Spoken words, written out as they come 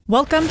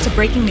Welcome to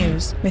Breaking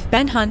News with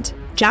Ben Hunt,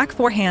 Jack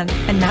Forehand,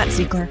 and Matt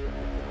Ziegler.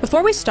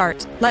 Before we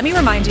start, let me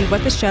remind you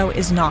what the show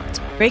is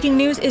not. Breaking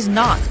News is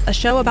not a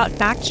show about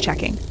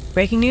fact-checking.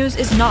 Breaking News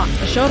is not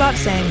a show about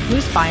saying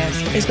whose bias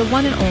is the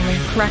one and only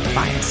correct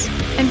bias.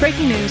 And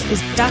Breaking News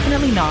is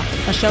definitely not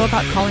a show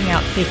about calling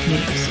out fake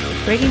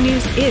news. Breaking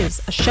News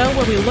is a show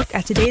where we look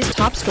at today's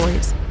top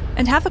stories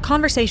and have a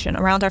conversation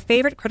around our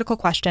favorite critical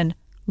question,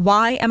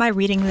 why am I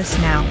reading this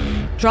now?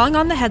 Drawing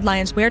on the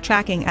headlines we're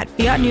tracking at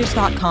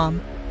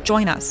fiatnews.com,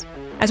 join us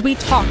as we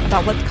talk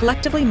about what's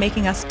collectively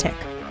making us tick,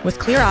 with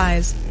clear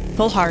eyes,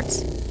 full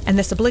hearts, and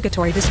this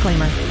obligatory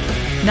disclaimer.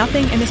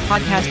 Nothing in this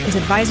podcast is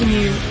advising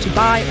you to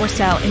buy or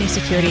sell any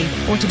security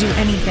or to do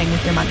anything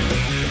with your money.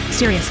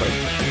 Seriously,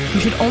 you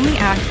should only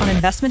act on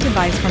investment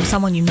advice from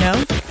someone you know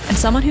and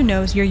someone who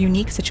knows your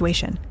unique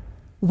situation.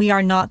 We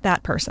are not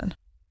that person.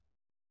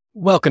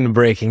 Welcome to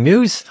Breaking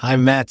News.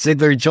 I'm Matt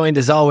Ziegler, joined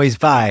as always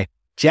by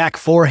Jack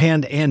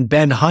Forehand and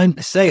Ben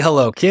Hunt. Say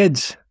hello,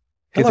 kids.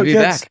 Good to be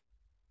back.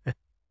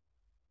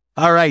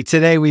 All right,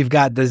 today we've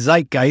got the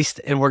zeitgeist,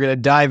 and we're going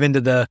to dive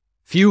into the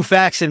few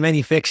facts and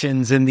many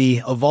fictions in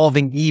the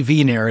evolving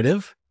EV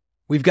narrative.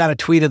 We've got a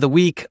tweet of the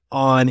week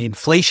on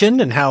inflation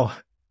and how,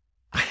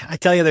 I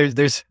tell you,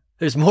 there's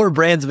more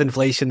brands of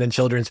inflation than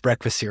children's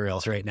breakfast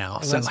cereals right now.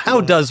 Oh, so how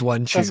does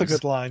one choose? That's a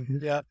good line.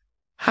 Yeah.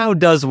 How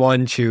does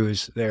one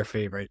choose their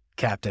favorite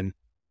captain?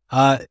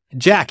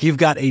 Jack, you've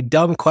got a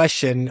dumb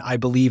question, I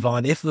believe,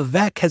 on if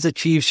Vivek has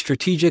achieved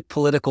strategic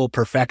political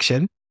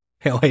perfection.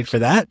 Can't wait for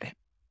that.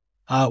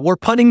 We're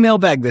punting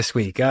mailbag this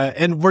week,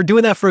 and we're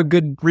doing that for a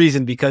good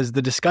reason because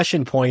the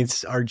discussion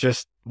points are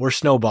we're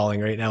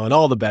snowballing right now in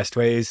all the best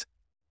ways.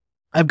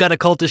 I've got a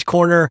cultish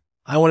corner.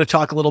 I want to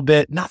talk a little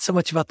bit, not so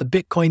much about the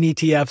Bitcoin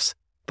ETFs,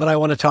 but I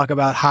want to talk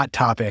about Hot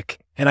Topic.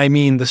 And I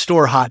mean the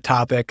store Hot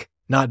Topic,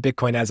 not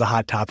Bitcoin as a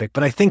hot topic,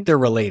 but I think they're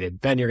related.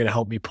 Ben, you're going to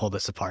help me pull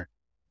this apart.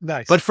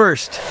 Nice. But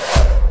first,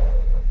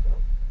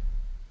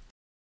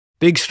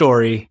 big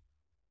story.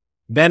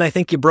 Ben, I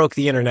think you broke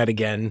the internet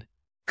again.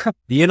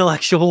 The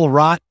intellectual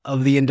rot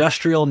of the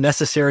industrial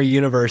necessary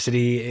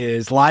university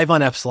is live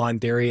on Epsilon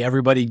Theory.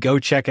 Everybody go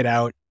check it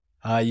out.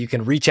 You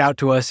can reach out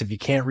to us if you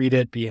can't read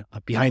it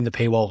behind the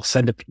paywall. We'll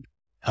send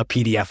a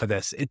PDF of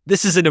this.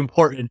 This is an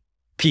important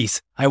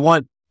piece. I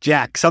want,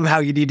 Jack, somehow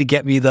you need to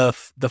get me the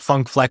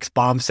Funk Flex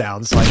bomb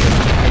sound so I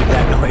can make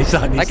that noise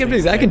on these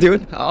things. I can do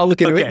it. I'll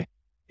look into it.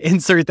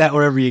 Insert that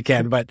wherever you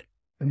can. But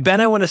Ben,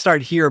 I want to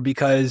start here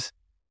because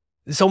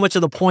so much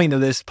of the point of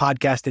this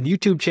podcast and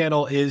YouTube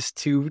channel is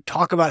to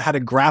talk about how to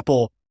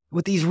grapple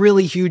with these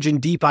really huge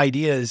and deep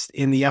ideas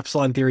in the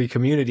Epsilon Theory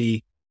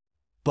community.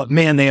 But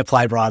man, they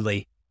apply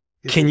broadly.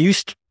 Yeah.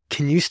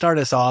 Can you start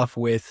us off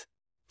with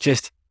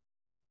just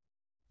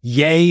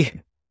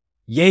yay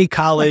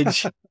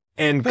college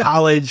and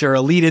college or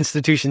elite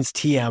institutions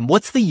TM?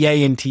 What's the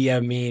yay and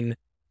TM mean?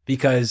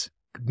 Because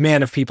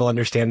man, if people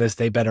understand this,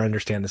 they better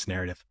understand this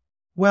narrative.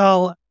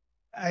 Well,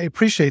 I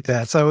appreciate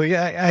that. So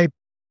yeah,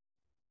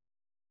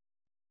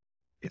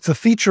 it's a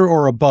feature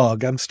or a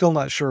bug. I'm still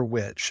not sure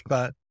which,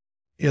 but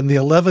in the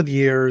 11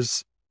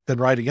 years been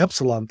writing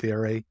Epsilon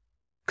Theory,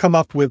 come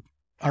up with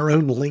our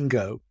own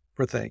lingo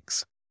for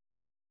things.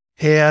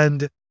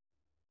 And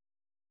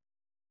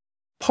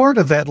part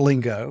of that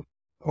lingo,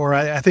 or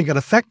I think an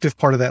effective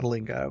part of that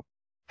lingo,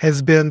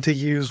 has been to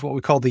use what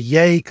we call the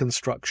yay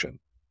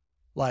construction.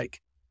 Like,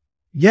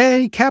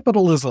 yay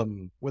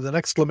capitalism with an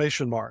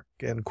exclamation mark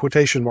and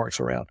quotation marks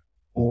around.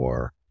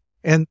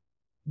 And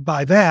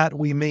by that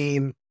we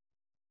mean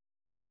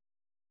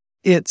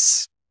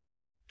it's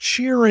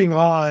cheering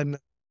on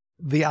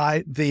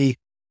the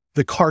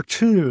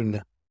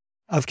cartoon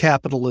of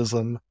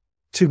capitalism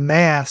to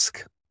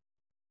mask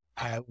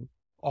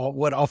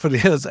what often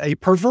is a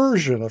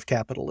perversion of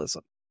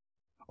capitalism.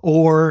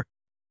 Or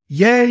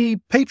yay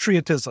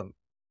patriotism.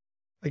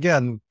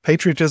 Again,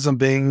 patriotism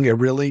being a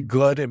really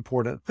good,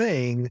 important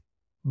thing,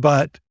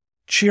 but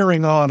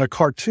cheering on a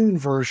cartoon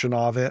version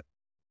of it,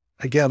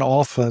 again,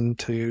 often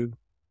to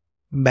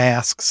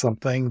mask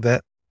something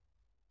that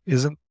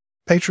isn't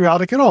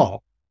patriotic at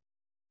all.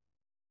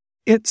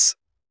 It's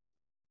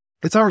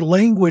our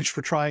language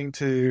for trying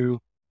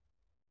to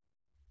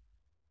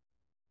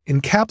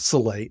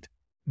encapsulate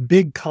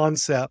big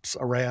concepts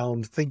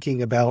around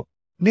thinking about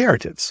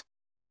narratives.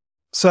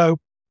 So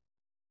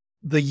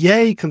the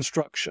yay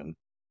construction,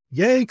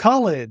 yay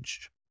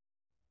college,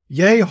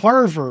 yay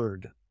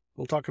Harvard,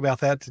 we'll talk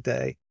about that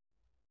today.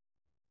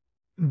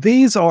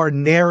 These are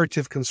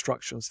narrative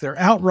constructions. They're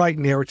outright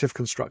narrative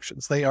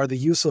constructions. They are the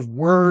use of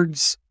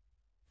words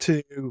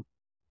to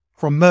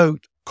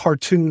promote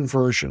cartoon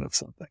version of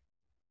something.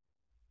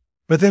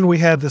 But then we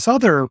have this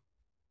other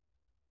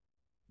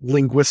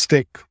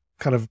linguistic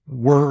kind of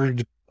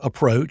word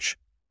approach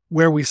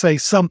where we say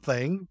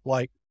something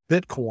like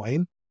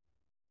Bitcoin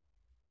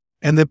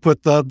and then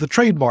put the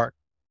trademark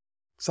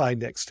sign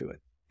next to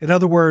it. In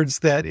other words,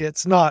 that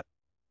it's not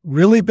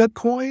really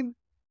Bitcoin,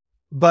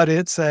 but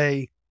it's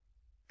a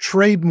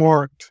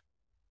trademarked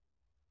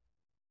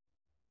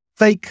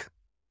fake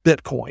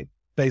Bitcoin,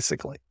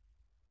 basically.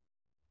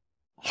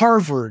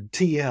 Harvard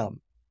TM,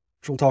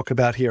 which we'll talk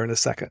about here in a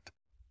second.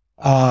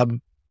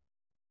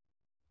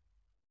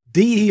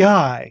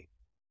 DEI,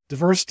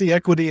 diversity,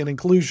 equity, and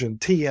inclusion,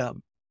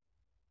 TM,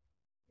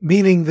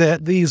 meaning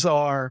that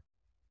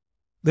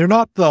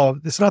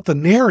it's not the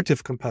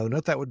narrative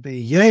component. That would be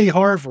yay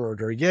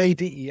Harvard or yay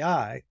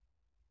DEI,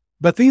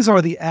 but these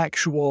are the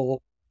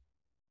actual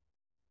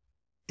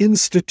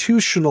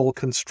institutional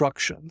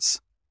constructions,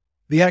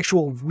 the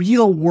actual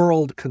real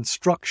world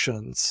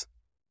constructions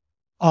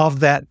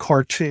of that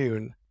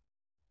cartoon,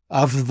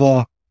 of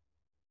the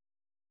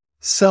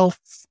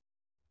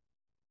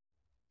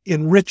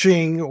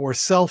self-enriching or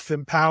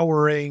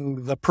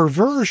self-empowering, the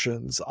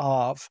perversions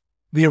of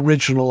the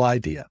original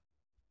idea.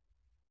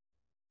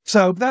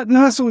 So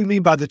that's what we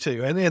mean by the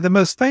two. And the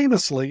most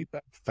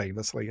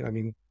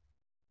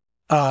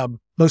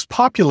most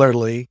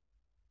popularly,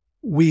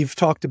 we've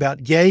talked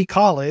about yay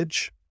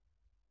college,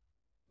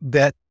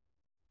 that,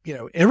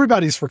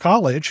 everybody's for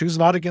college. Who's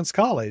not against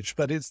college?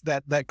 But it's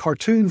that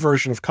cartoon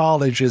version of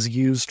college is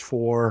used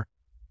for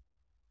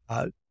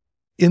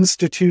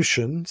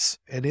institutions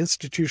and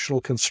institutional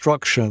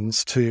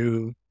constructions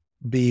to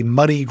be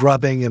money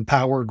grubbing and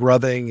power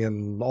grubbing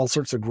and all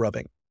sorts of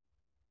grubbing.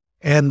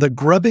 And the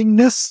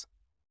grubbingness,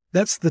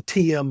 that's the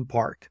TM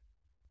part.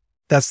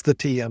 That's the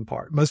TM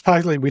part. Most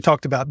popularly, we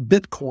talked about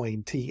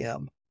Bitcoin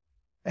TM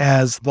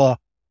as the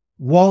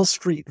Wall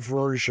Street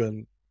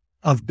version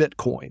of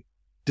Bitcoin,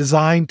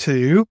 designed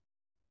to,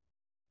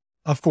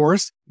 of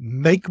course,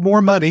 make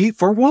more money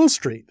for Wall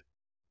Street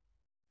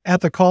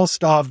at the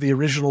cost of the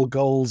original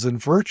goals and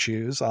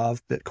virtues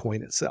of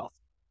Bitcoin itself.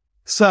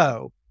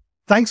 So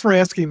thanks for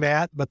asking,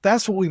 Matt, but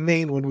that's what we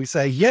mean when we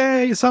say,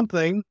 yay,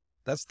 something.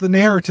 That's the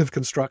narrative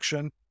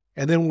construction.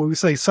 And then when we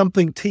say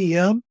something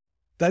TM,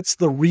 that's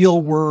the real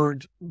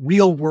world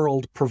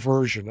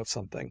perversion of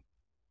something.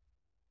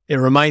 It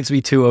reminds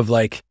me too of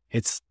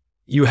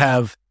you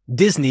have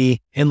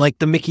Disney and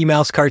the Mickey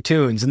Mouse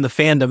cartoons and the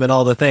fandom and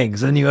all the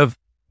things. And you have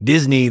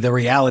Disney, the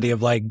reality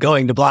of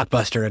going to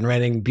Blockbuster and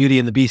renting Beauty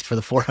and the Beast for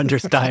the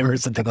 400th time or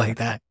something like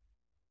that.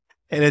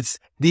 And it's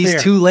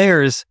these two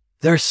layers.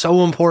 They're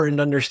so important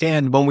to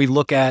understand when we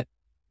look at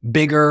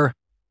bigger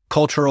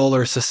cultural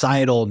or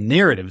societal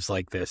narratives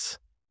like this.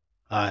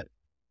 To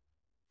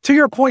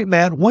your point,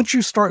 Matt, once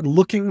you start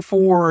looking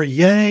for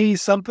yay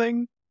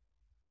something,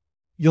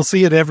 you'll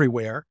see it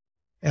everywhere.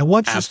 And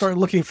once you start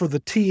looking for the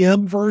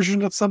TM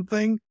version of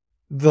something,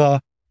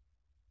 the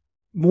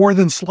more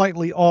than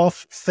slightly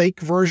off fake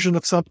version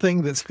of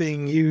something that's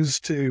being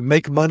used to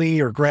make money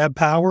or grab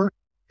power,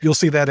 you'll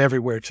see that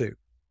everywhere too.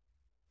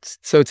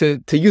 So to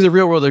use a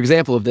real world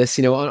example of this,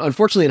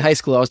 unfortunately in high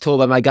school, I was told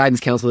by my guidance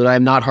counselor that I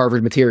am not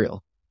Harvard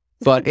material.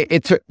 But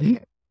it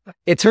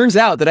turns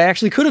out that I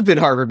actually could have been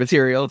Harvard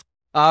material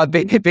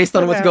based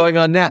on what's going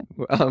on now.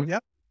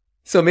 Yep.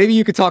 So maybe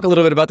you could talk a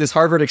little bit about this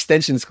Harvard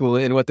Extension School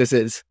and what this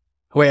is.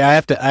 Wait, I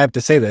have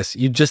to say this.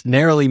 You just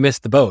narrowly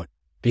missed the boat,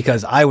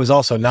 because I was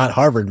also not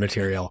Harvard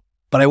material,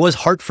 but I was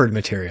Hartford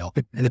material.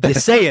 And if you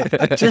say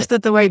it just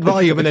at the right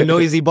volume in a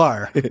noisy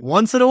bar,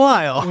 once in a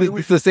while.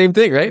 It's the same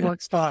thing,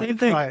 right? Same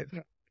thing. Right.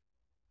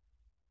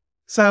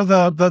 So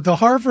the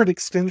Harvard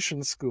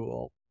Extension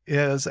School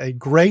is a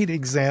great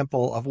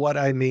example of what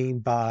I mean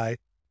by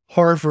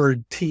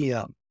Harvard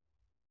TM.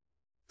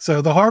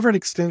 So the Harvard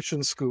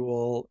Extension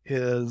School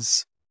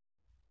is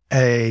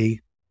a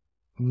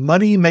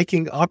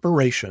money-making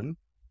operation.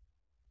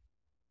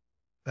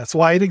 That's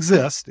why it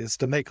exists, is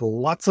to make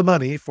lots of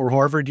money for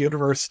Harvard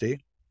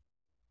University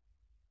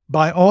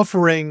by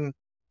offering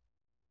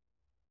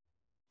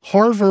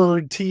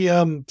Harvard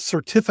TM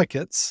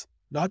certificates,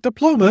 not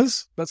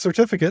diplomas, but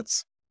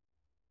certificates,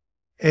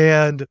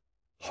 and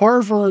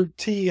Harvard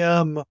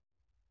TM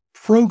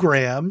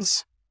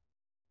programs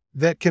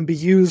that can be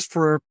used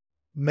for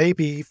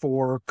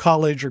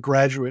college or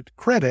graduate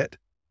credit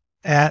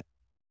at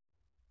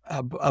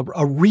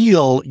a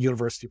real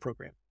university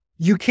program.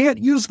 You can't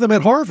use them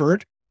at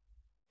Harvard.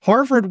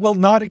 Harvard will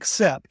not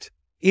accept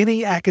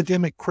any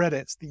academic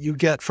credits that you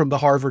get from the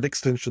Harvard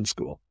Extension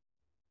School.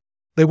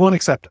 They won't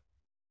accept it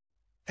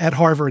at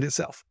Harvard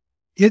itself.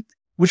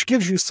 Which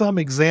gives you some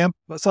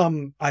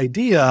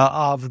idea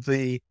of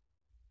the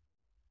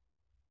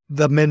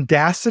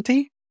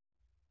mendacity,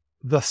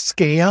 the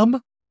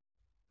scam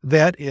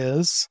that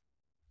is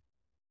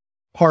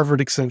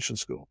Harvard Extension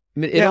School.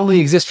 It only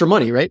exists for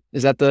money, right?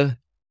 Is that the...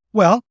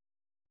 Well,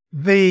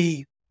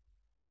 the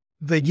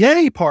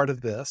yay part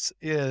of this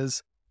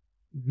is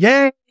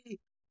yay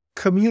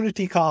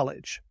community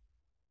college,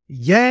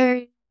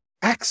 yay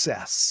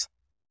access.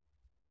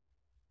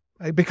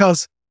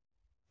 Because,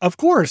 of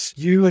course,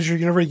 you as your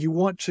university, you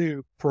want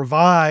to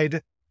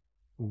provide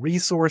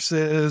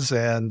resources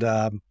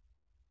and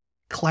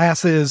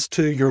classes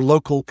to your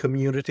local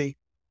community,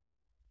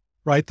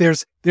 right?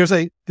 There's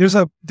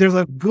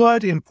a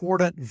good,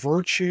 important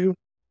virtue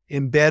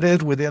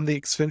embedded within the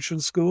extension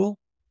school.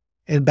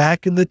 And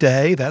back in the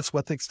day, that's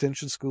what the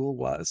extension school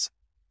was.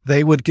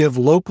 They would give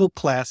local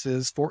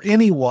classes for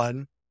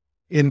anyone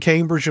in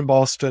Cambridge and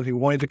Boston who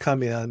wanted to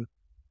come in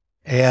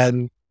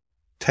and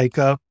take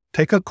a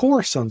take a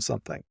course on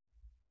something.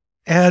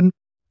 And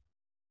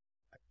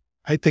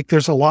I think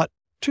there's a lot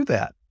to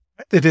that.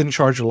 They didn't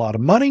charge a lot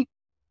of money.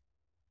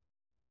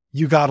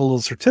 You got a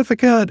little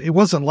certificate. It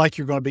wasn't like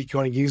you're going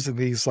to use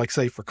these, like,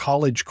 say, for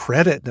college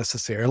credit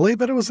necessarily,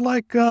 but it was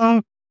like,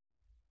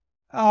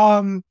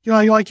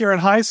 like you're in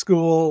high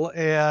school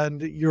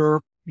and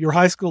your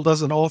high school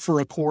doesn't offer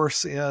a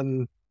course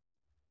in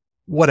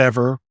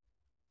whatever,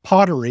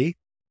 pottery.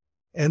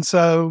 And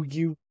so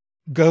you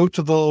go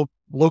to the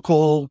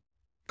local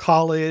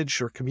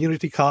college or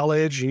community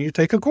college and you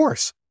take a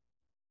course.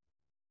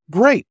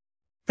 Great.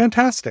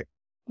 Fantastic.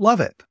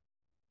 Love it.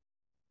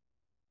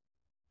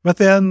 But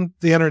then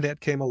the internet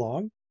came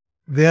along.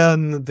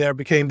 Then there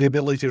became the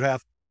ability to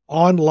have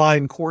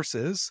online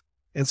courses.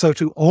 And so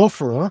to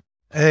offer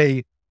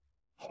a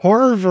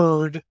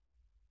Harvard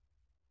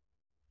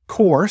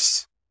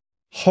course,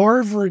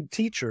 Harvard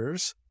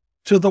teachers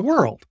to the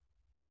world.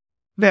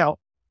 Now,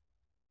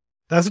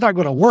 that's not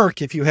going to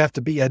work if you have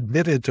to be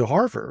admitted to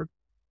Harvard.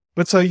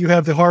 But so you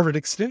have the Harvard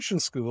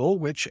Extension School,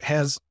 which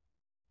has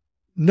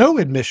no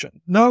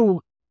admission.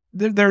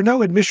 There are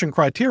no admission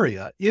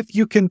criteria. If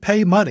you can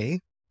pay money,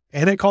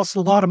 and it costs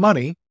a lot of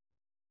money,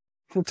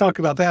 we'll talk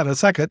about that in a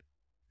second,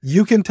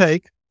 you can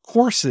take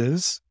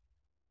courses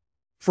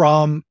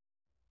from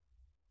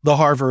the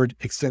Harvard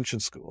Extension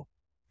School,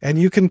 and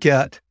you can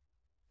get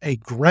a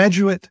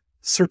graduate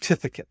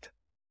certificate.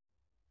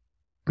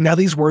 Now,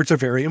 these words are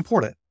very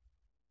important.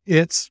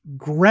 It's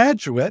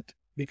graduate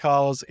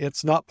because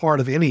it's not part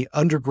of any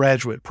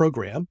undergraduate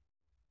program.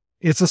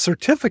 It's a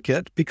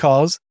certificate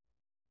because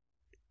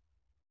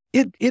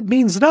it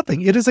means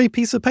nothing. It is a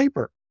piece of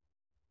paper.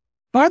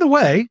 By the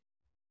way,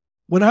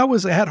 when I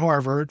was at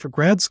Harvard for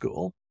grad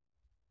school,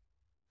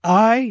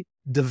 I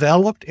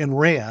developed and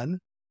ran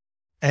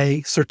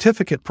a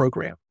certificate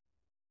program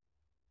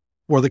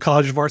for the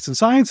College of Arts and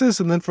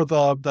Sciences and then for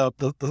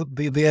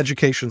the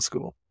education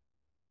school.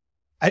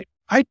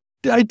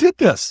 I did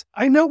this.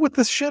 I know what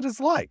this shit is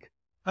like.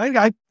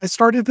 I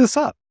started this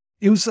up.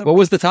 It was what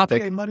was the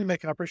topic? A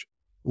money-making operation.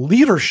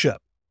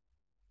 Leadership,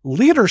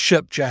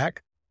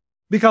 Jack,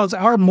 because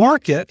our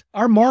market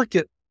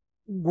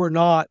were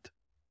not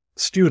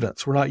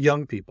students. We're not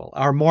young people.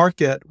 Our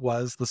market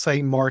was the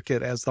same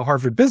market as the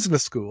Harvard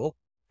Business School,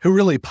 who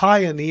really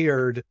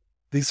pioneered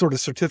these sort of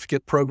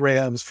certificate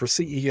programs for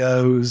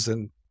CEOs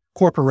and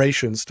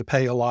corporations to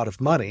pay a lot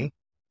of money.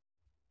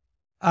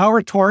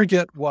 Our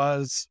target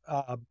was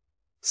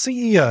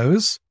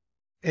CEOs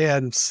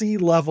and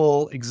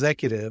C-level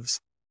executives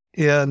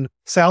in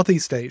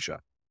Southeast Asia.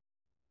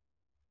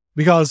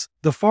 Because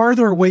the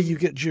farther away you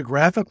get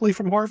geographically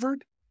from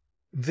Harvard,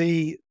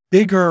 the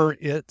bigger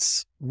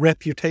its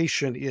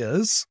reputation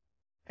is,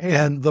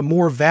 and the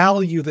more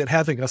value that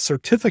having a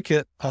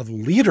certificate of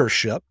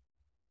leadership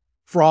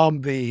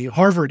from the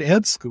Harvard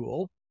Ed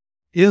School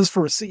is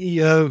for a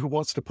CEO who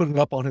wants to put it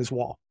up on his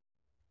wall.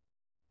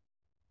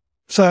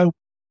 So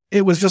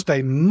it was just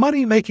a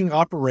money-making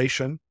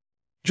operation,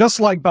 just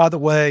like, by the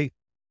way,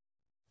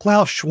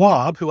 Klaus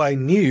Schwab, who I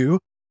knew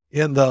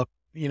in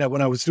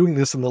when I was doing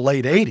this in the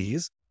late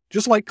 80s,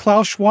 just like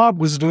Klaus Schwab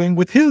was doing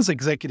with his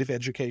executive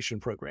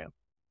education program.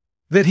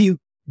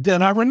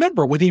 Then I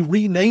remember when he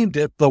renamed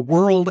it the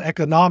World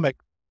Economic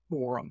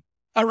Forum.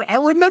 I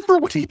remember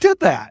when he did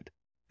that.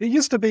 It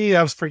used to be,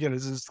 I was forgetting,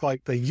 it's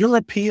like the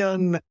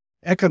European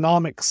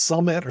Economic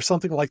Summit or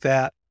something like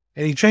that.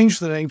 And he changed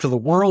the name to the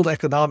World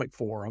Economic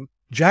Forum,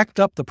 jacked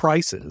up the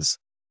prices,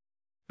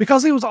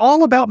 because it was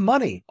all about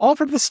money, all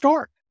from the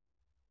start.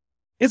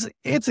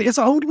 It's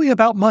only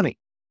about money.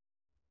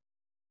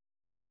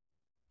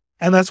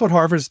 And that's what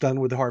Harvard's done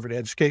with the Harvard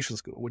Education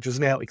School, which is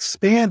now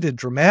expanded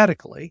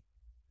dramatically,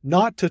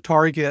 not to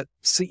target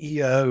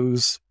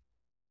CEOs,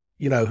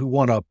 who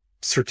want a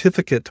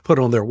certificate to put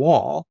on their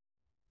wall,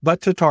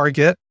 but to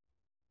target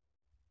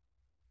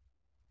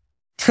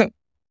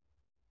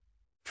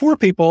poor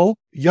people,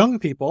 young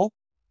people,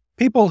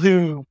 people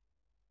who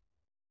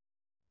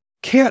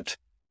can't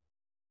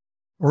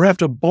or have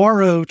to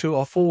borrow to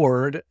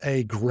afford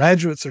a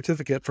graduate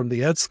certificate from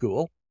the ed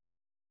school.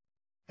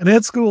 An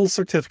ed school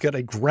certificate,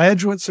 a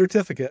graduate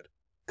certificate,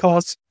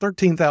 costs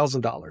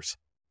 $13,000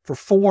 for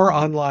 4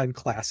 online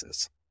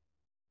classes.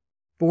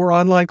 4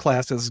 online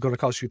classes is going to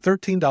cost you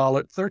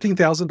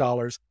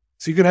 $13,000.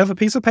 So you can have a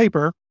piece of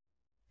paper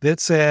that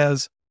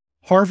says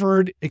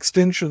Harvard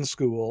Extension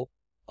School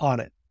on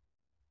it.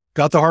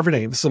 Got the Harvard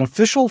name. It's an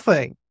official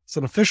thing.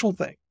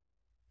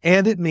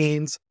 And it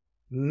means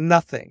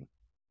nothing.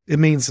 It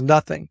means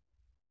nothing.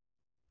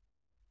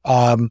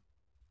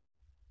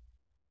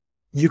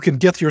 You can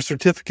get your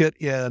certificate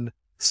in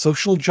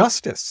social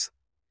justice.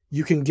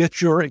 You can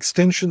get your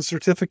extension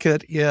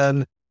certificate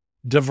in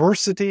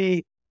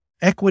diversity,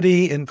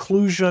 equity,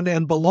 inclusion,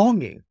 and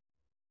belonging.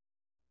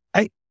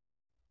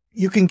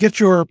 You can get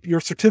your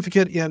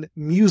certificate in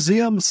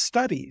museum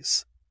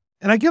studies.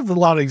 And I give a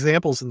lot of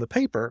examples in the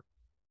paper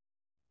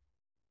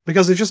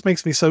because it just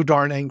makes me so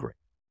darn angry.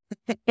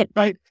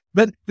 Right?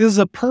 But this is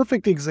a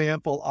perfect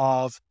example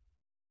of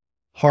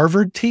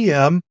Harvard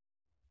TM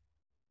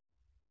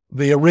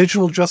The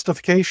original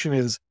justification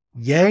is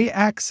yay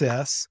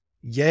access,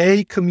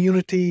 yay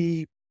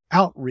community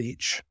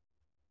outreach,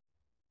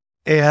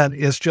 and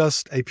it's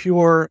just a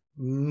pure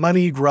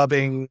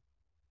money-grubbing,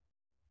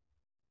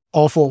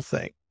 awful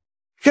thing.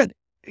 Good.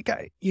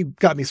 You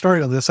got me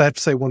started on this. I have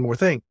to say one more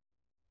thing.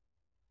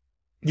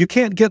 You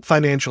can't get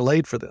financial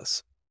aid for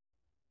this.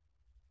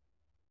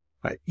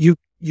 Right?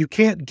 You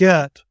can't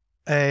get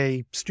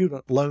a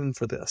student loan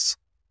for this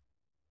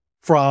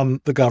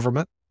from the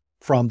government,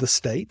 from the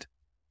state.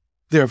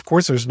 Of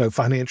course, there's no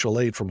financial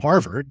aid from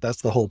Harvard.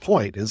 That's the whole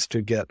point, is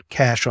to get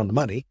cash on the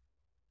money.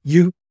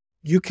 You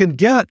can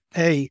get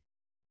a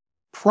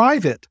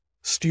private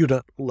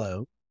student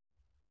loan,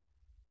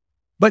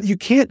 but you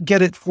can't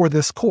get it for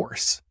this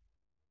course.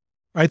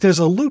 Right? There's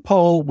a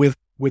loophole with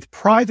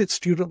private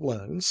student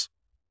loans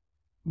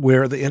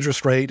where the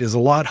interest rate is a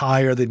lot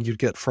higher than you'd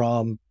get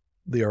from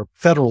their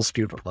federal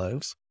student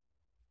loans,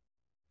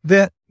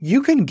 that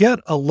you can get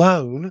a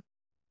loan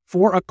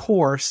for a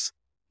course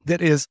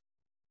that is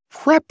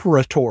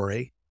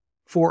preparatory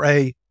for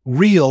a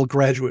real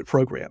graduate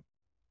program.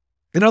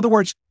 In other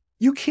words,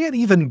 you can't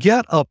even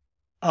get a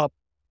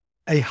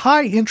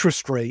high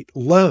interest rate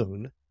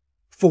loan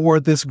for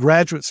this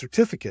graduate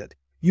certificate.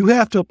 You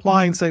have to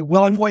apply and say,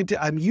 well,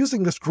 I'm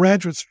using this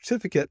graduate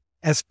certificate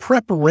as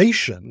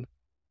preparation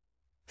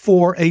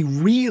for a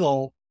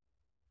real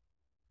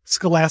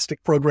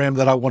scholastic program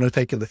that I want to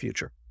take in the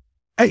future.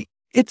 Hey,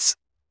 it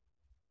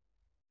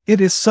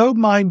is so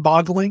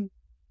mind-boggling,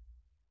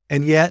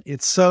 and yet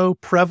it's so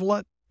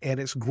prevalent, and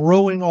it's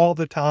growing all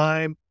the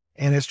time,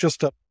 and it's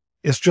just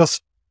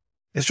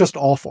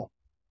awful.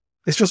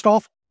 It's just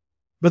awful.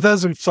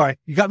 But sorry,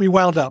 you got me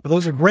wound up. But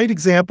those are great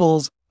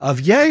examples of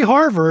yay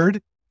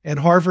Harvard and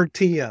Harvard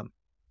TM.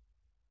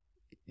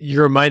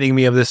 You're reminding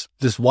me of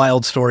this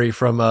wild story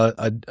from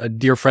a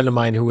dear friend of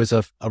mine who was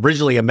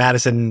originally a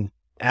Madison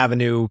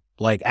Avenue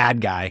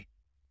ad guy,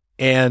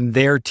 and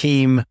their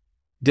team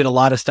did a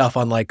lot of stuff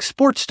on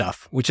sports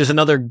stuff, which is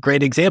another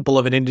great example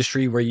of an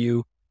industry where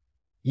you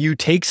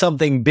take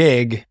something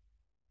big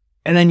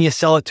and then you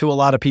sell it to a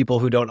lot of people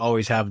who don't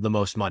always have the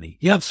most money.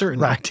 You have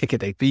certain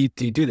ticket dates, but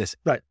you do this.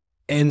 Right.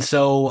 And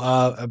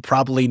so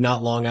probably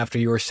not long after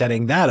you were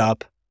setting that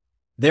up,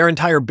 their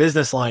entire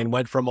business line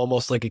went from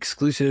almost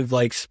exclusive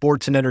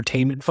sports and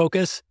entertainment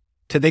focus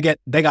to they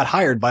got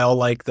hired by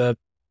all I don't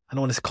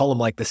want to call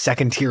them the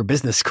second tier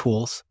business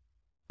schools,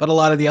 but a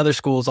lot of the other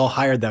schools all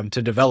hired them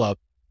to develop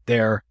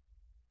their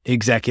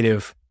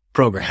executive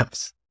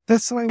programs.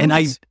 That's the way it and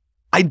was.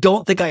 I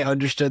don't think I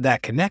understood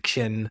that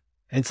connection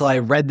until I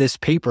read this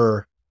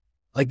paper.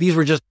 These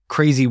were just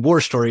crazy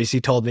war stories he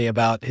told me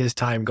about his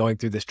time going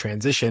through this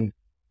transition,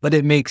 but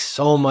it makes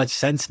so much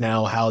sense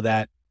now how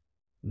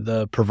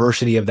the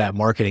perversity of that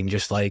marketing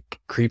just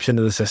creeps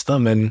into the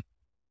system. And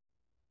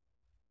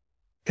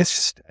it's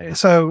just,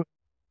 so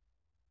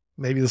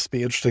maybe this will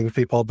be interesting to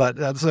people,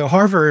 but so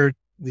Harvard,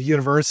 the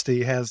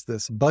university, has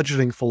this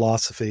budgeting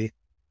philosophy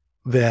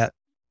that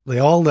they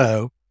all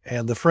know.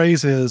 And the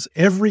phrase is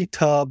every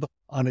tub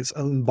on its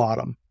own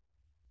bottom.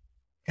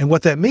 And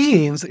what that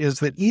means is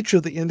that each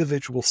of the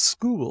individual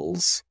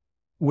schools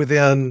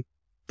within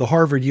the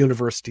Harvard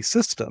University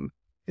system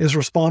is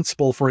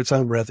responsible for its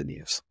own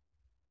revenues.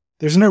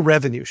 There's no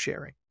revenue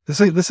sharing.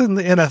 This isn't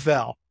the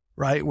NFL,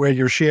 right, where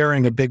you're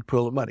sharing a big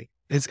pool of money.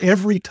 It's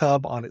every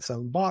tub on its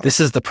own bottom. This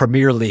is the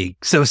Premier League.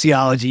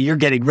 Sociology, you're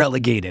getting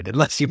relegated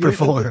unless you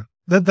perform.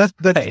 That's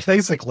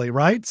basically,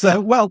 right?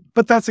 So,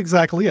 but that's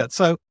exactly it.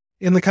 So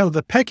in the kind of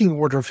the pecking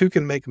order of who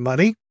can make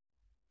money,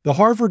 the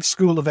Harvard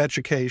School of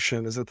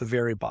Education is at the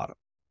very bottom,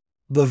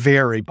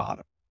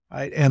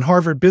 right? And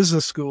Harvard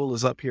Business School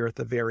is up here at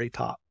the very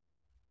top.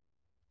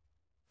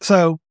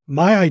 So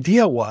my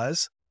idea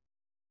was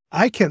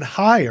I can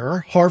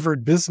hire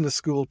Harvard Business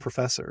School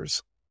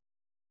professors.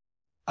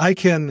 I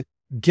can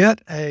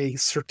get a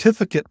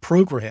certificate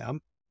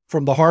program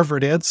from the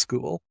Harvard Ed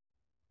School.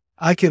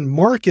 I can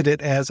market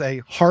it as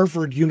a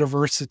Harvard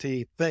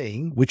University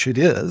thing, which it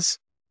is.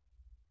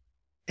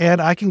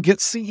 And I can get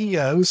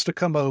CEOs to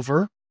come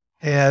over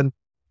and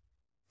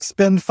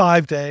spend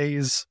 5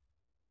 days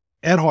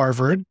at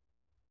Harvard.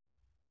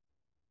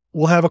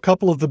 We'll have a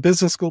couple of the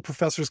business school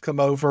professors come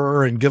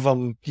over and give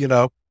them,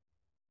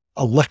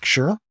 a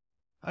lecture,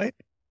 right?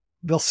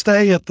 They'll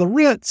stay at the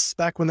Ritz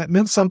back when that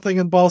meant something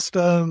in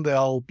Boston.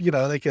 They'll,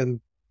 they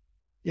can,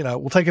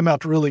 we'll take them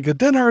out to really good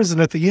dinners.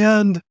 And at the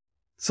end,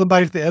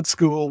 somebody at the ed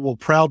school will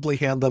proudly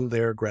hand them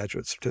their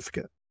graduate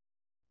certificate.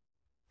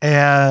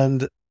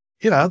 And,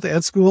 the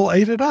ed school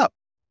ate it up.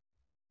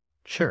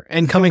 Sure.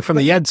 And coming from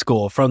the ed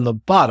school, from the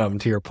bottom,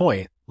 to your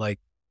point,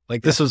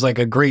 this was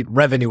a great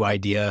revenue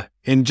idea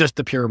in just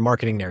the pure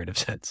marketing narrative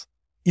sense.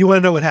 You want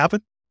to know what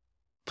happened?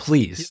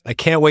 Please. I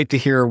can't wait to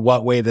hear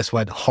what way this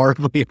went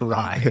horribly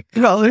awry.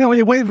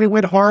 It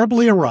went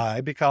horribly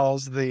awry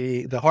because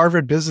the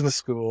Harvard Business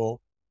School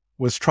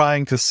was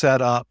trying to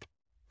set up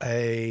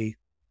an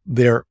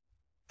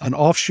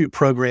offshoot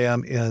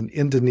program in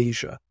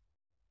Indonesia.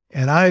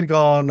 And I had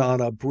gone on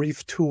a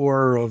brief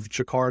tour of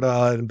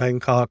Jakarta and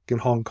Bangkok and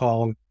Hong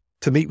Kong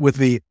to meet with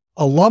the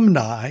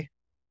alumni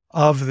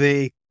of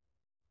the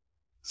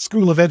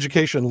School of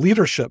Education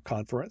Leadership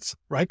Conference,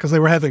 right? Because they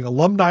were having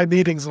alumni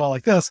meetings and all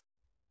like this.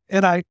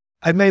 And I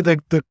made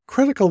the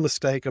critical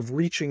mistake of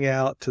reaching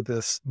out to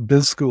this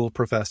biz school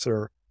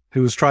professor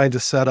who was trying to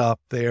set up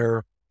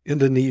their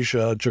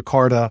Indonesia,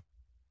 Jakarta,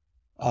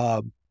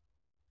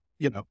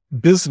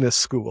 business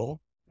school.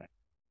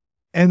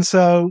 And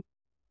so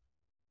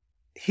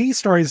he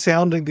started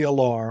sounding the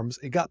alarms.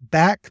 It got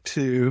back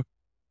to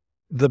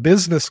the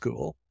business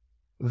school.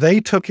 They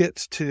took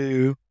it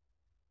to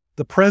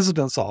the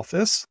president's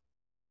office,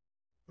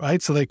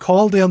 right? So they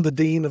called in the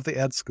dean of the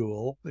ed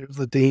school. There's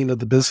the dean of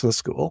the business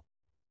school.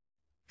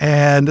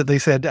 And they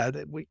said,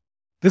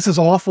 this is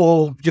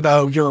awful.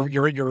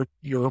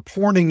 You're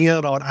pouring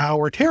in on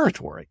our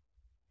territory.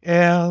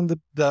 And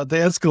the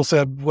ed school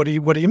said, what do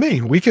you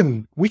mean? We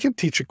can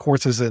teach you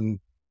courses in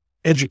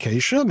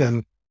education.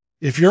 And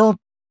if your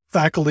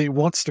faculty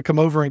wants to come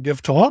over and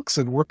give talks,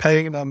 and we're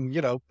paying them,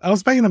 I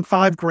was paying them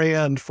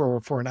 $5,000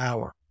 for an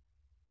hour,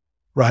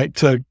 right?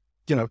 To,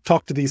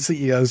 talk to these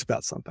CEOs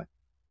about something.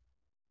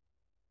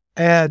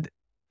 And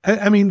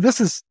this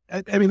is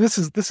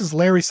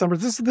Larry Summers.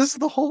 This is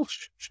the whole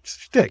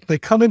shtick. They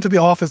come into the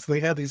office and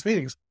they have these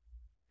meetings.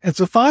 And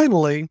so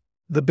finally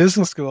the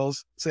business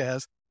schools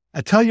says,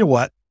 I tell you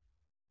what,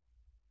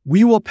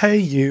 we will pay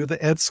you,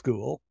 the ed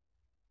school.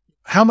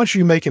 How much are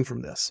you making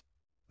from this?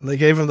 And they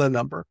gave them the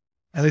number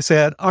and they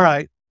said, all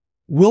right,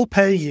 we'll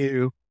pay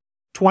you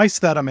twice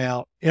that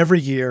amount every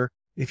year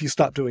if you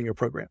stop doing your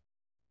program.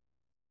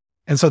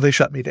 And so they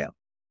shut me down.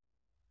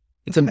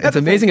 It's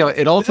amazing how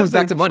it all comes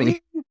back to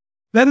money.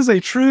 That is a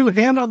true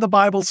hand on the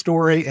Bible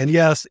story. And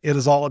yes, it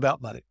is all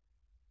about money.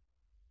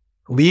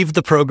 Leave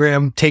the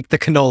program, take the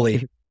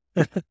cannoli.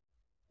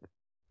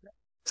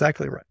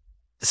 Exactly right.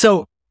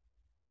 So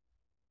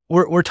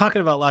we're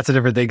talking about lots of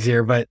different things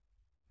here, but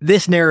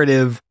this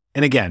narrative,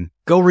 and again,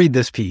 go read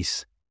this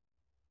piece.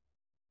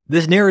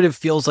 This narrative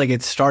feels like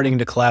it's starting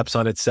to collapse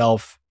on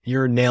itself.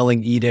 You're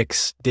nailing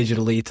edicts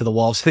digitally to the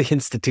walls of the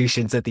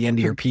institutions at the end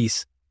of your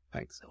piece.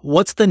 Thanks.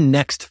 What's the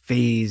next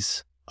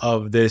phase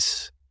of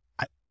this?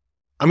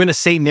 I'm going to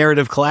say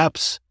narrative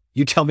collapse.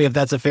 You tell me if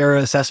that's a fair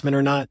assessment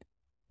or not.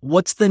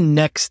 What's the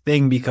next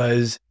thing?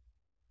 Because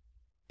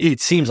it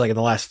seems like in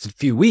the last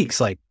few weeks,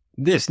 like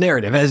this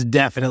narrative has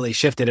definitely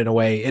shifted in a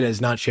way it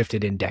has not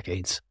shifted in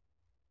decades.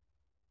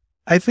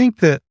 I think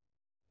that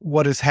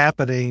what is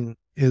happening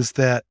is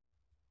that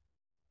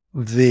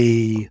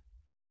it's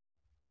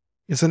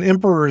an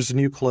emperor's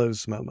new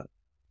clothes moment.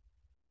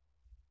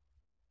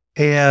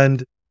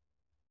 And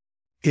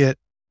it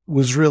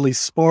was really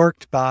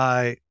sparked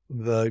by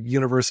the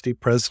university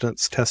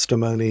president's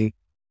testimony,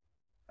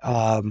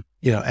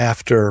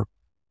 after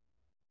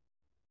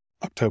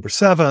October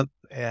 7th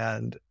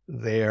and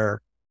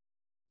their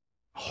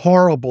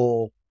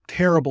horrible,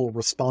 terrible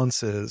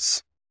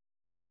responses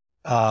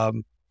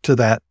to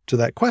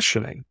that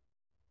questioning.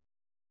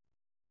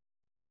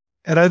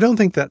 And I don't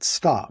think that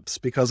stops,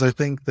 because I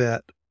think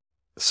that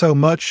so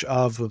much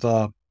of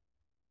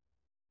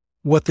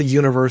what the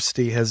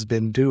university has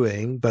been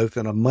doing, both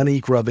in a money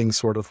grubbing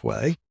sort of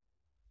way,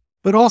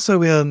 but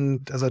also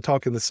as I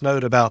talk in this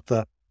note about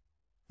the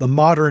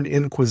modern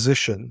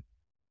inquisition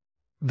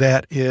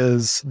that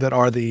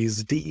are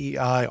these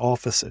DEI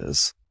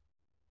offices.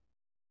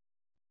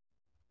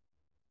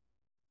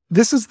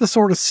 This is the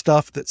sort of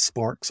stuff that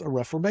sparks a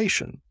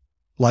reformation,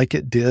 like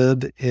it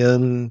did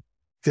in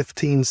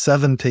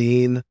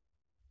 1517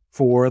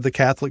 for the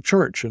Catholic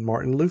Church and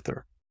Martin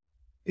Luther.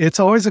 It's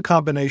always a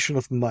combination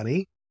of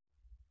money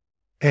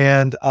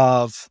and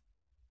of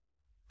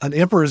an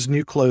emperor's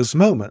new clothes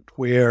moment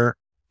where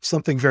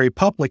something very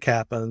public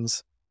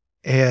happens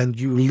and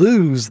you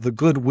lose the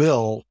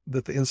goodwill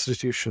that the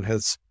institution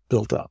has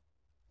built up,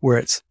 where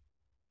it's,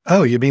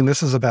 oh, you mean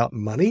this is about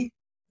money?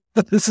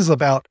 This is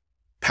about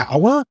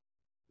power?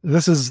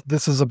 This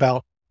is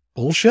about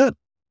bullshit?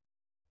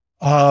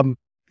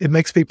 It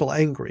makes people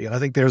angry. And I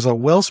think there's a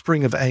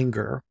wellspring of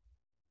anger.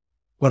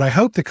 What I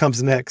hope that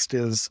comes next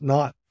is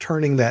not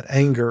turning that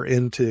anger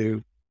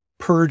into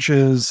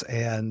purges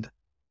and,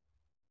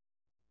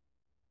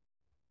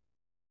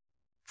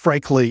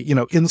 frankly,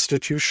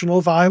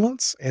 institutional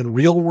violence and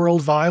real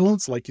world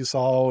violence like you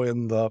saw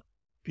in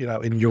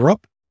in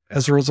Europe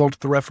as a result of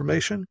the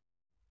Reformation.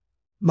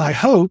 My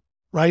hope,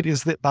 right,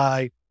 is that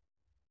by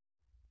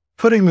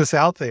putting this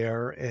out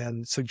there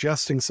and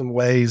suggesting some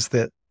ways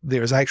that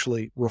there's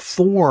actually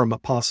reform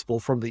possible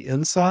from the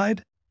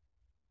inside,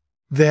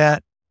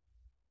 that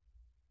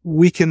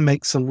we can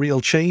make some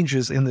real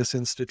changes in this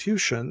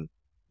institution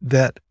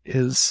that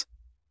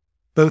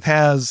both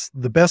has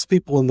the best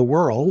people in the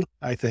world,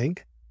 I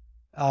think,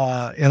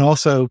 and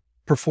also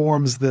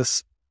performs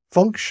this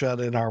function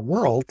in our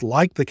world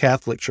like the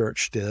Catholic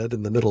Church did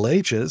in the Middle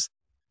Ages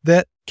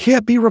that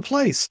can't be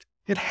replaced.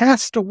 It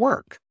has to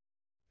work.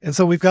 And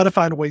so we've got to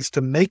find ways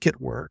to make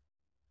it work,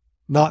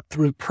 not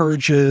through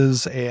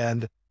purges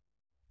and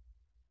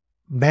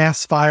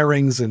mass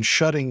firings and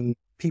shutting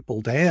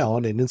people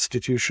down and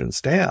institutions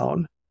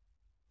down,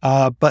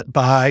 but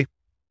by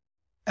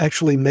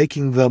actually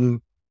making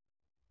them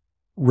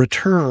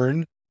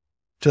return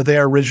to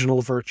their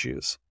original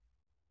virtues.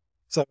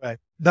 So that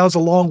was a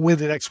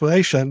long-winded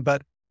explanation,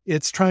 but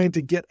it's trying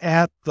to get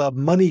at the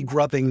money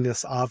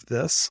grubbingness of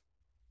this,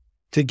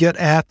 to get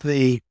at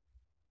the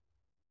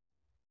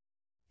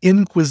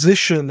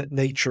inquisition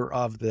nature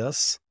of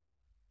this,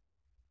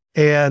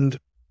 and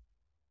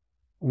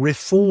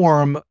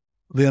reform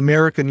the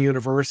American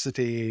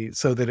university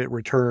so that it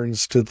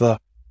returns to the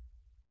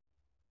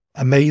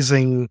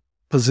amazing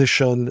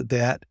position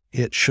that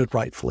it should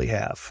rightfully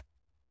have.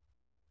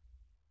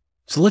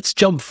 So let's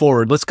jump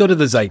forward. Let's go to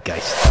the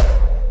zeitgeist.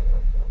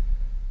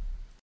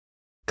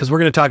 Because we're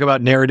going to talk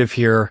about narrative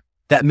here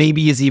that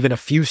maybe is even a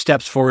few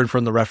steps forward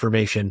from the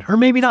Reformation, or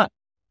maybe not.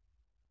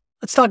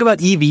 Let's talk about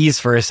EVs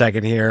for a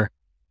second here.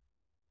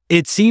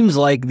 It seems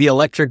like the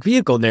electric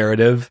vehicle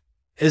narrative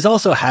is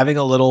also having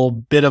a little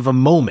bit of a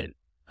moment.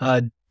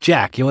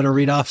 Jack, you want to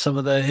read off some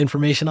of the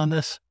information on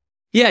this?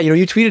 Yeah,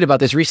 you tweeted about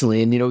this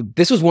recently, and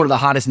this was one of the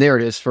hottest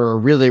narratives for a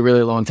really,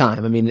 really long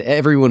time. I mean,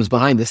 everyone was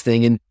behind this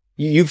thing, and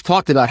you've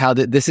talked about how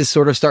this is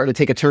sort of starting to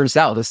take a turn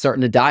south. It's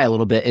starting to die a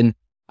little bit, and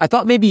I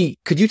thought maybe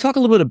could you talk a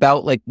little bit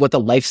about like what the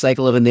life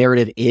cycle of a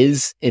narrative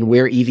is and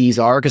where EVs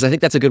are? Because I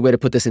think that's a good way to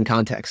put this in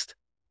context.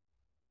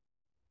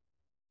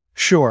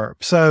 Sure.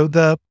 So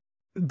there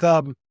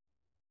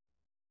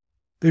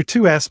are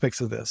two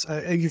aspects of this.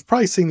 You've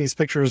probably seen these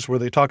pictures where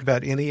they talk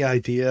about any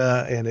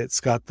idea, and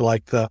it's got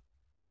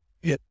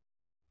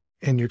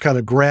and you're kind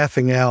of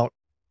graphing out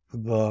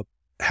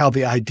how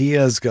the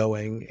idea is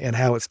going and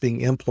how it's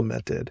being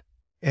implemented.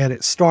 And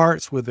it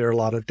starts with there are a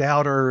lot of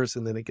doubters,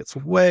 and then it gets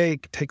away,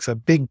 takes a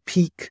big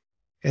peak,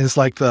 and it's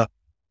like the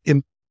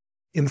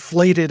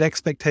inflated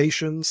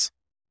expectations.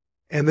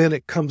 And then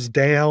it comes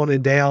down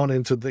and down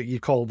into you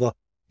call the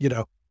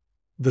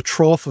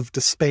trough of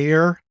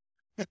despair.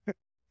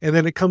 And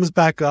then it comes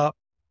back up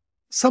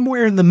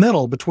somewhere in the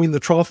middle between the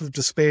trough of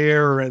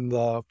despair and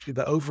the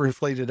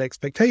overinflated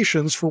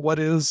expectations for what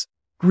is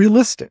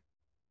realistic.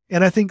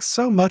 And I think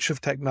so much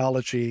of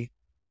technology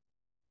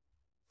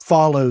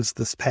follows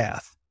this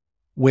path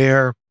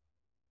where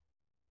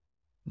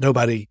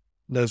nobody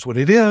knows what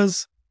it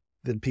is.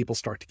 Then people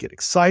start to get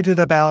excited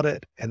about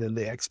it. And then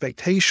the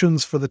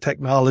expectations for the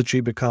technology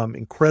become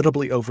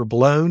incredibly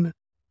overblown.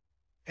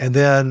 And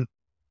then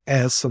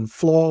as some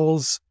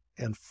flaws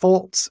and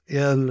faults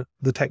in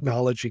the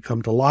technology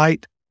come to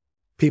light,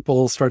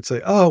 people start to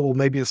say, oh, well,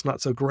 maybe it's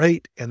not so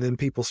great. And then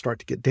people start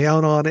to get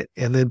down on it.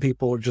 And then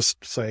people are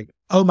just saying,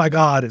 oh my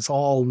God, it's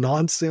all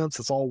nonsense.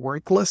 It's all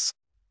worthless.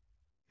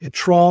 It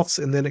troughs,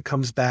 and then it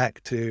comes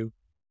back to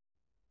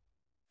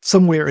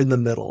somewhere in the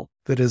middle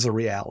that is a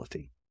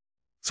reality.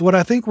 So what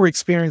I think we're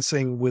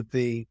experiencing with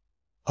the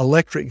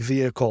electric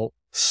vehicle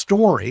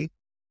story,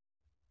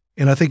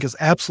 and I think is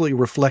absolutely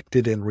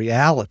reflected in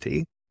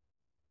reality,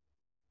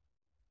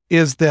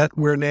 is that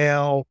we're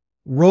now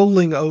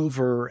rolling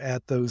over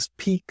at those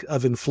peak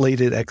of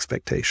inflated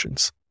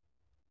expectations.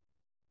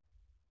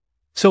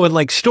 So in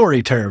like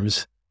story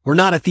terms, we're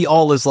not at the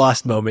all is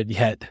lost moment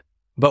yet,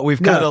 but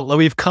we've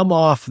come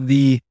off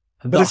the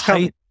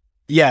height.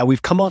 Yeah,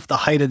 we've come off the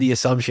height of the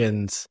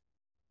assumptions,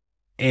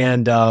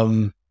 and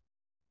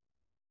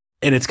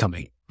it's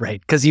coming,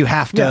 right? Because you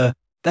have to. Yeah.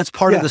 That's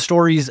part of the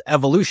story's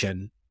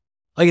evolution.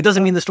 Like, it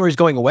doesn't mean the story's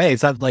going away.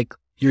 It's not like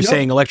you're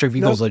saying electric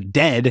vehicles are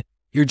dead.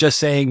 You're just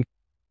saying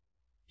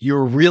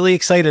you're really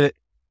excited.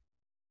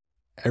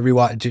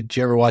 Did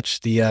you ever watch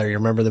you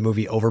remember the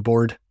movie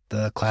Overboard,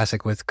 the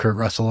classic with Kurt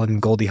Russell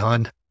and Goldie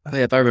Hawn? Oh,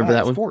 yeah, if I remember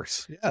that one. Of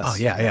course, yes. Oh,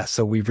 yeah.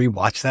 So we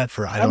rewatched that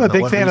for, I'm a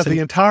big fan of the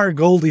entire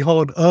Goldie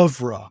Hawn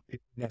oeuvre.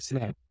 Yes,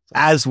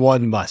 as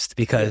one must,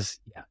 because,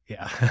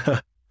 yeah.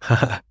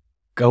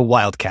 Go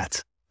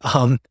Wildcats.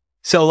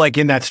 So like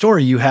in that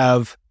story, you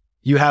have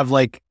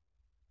like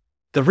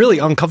the really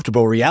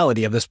uncomfortable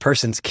reality of this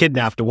person's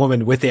kidnapped a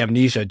woman with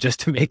amnesia just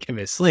to make him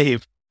his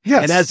slave.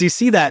 Yes. And as you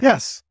see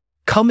that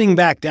coming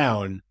back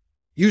down,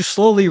 you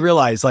slowly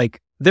realize like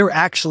they're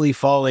actually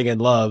falling in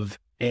love.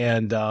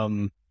 And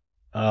I'm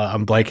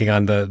blanking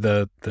on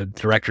the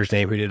director's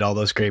name who did all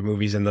those great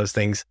movies and those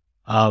things.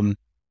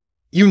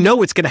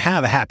 It's going to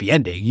have a happy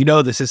ending.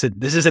 This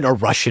isn't a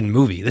Russian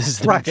movie. This is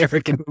an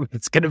American movie.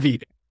 It's going to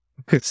be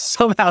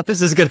somehow this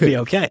is going to be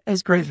okay.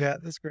 That's great,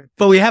 Matt. That's great.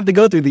 But we have to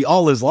go through the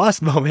all is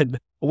lost moment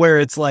where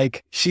it's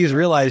like she's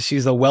realized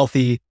she's a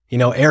wealthy,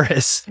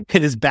 heiress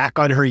and is back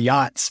on her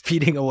yacht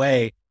speeding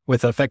away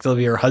with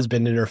effectively her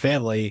husband and her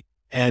family.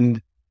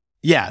 And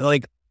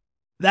like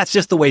that's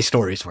just the way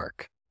stories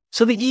work.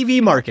 So the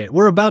EV market,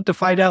 we're about to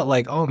find out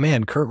like, oh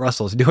man, Kurt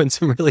Russell's doing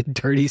some really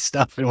dirty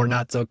stuff and we're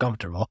not so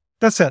comfortable.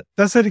 That's it.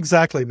 That's it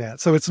exactly, Matt.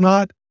 So it's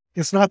not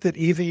that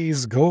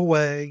EVs go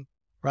away,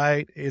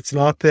 right? It's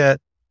not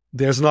that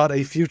there's not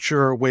a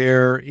future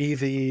where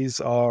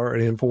EVs are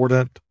an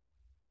important,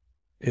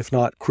 if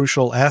not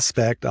crucial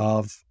aspect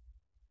of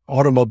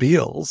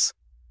automobiles.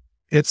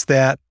 It's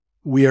that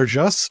we are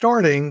just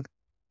starting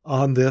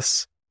on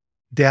this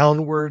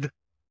downward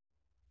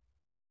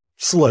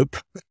slope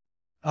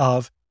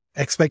of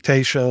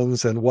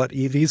expectations and what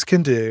EVs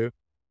can do.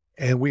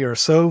 And we are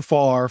so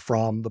far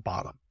from the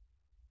bottom.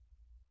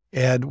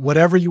 And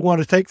whatever you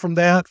want to take from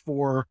that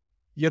for,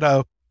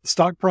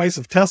 stock price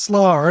of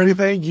Tesla or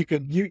anything,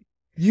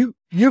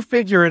 you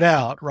figure it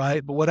out,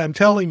 right? But what I'm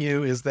telling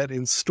you is that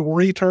in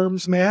story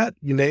terms, Matt,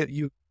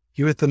 you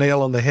hit the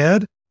nail on the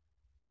head.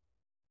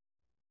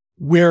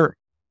 We're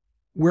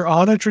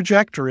on a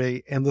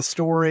trajectory, and the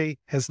story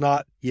has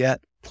not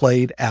yet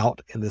played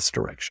out in this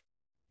direction.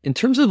 In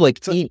terms of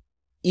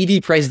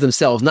EV prices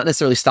themselves, not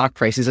necessarily stock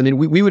prices, I mean,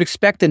 we would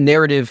expect the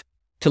narrative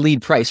to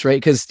lead price, right?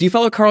 Because do you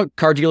follow car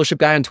dealership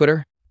guy on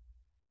Twitter?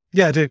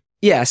 Yeah, I do.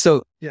 Yeah,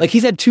 so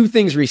he's had two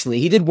things recently.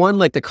 He did one,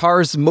 the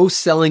cars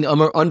most selling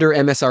under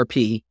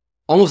MSRP.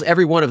 Almost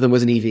every one of them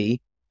was an EV.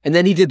 And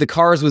then he did the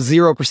cars with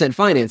 0%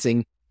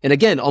 financing. And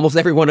again, almost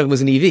every one of them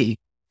was an EV.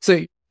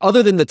 So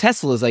other than the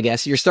Teslas, I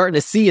guess, you're starting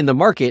to see in the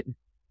market,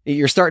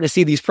 you're starting to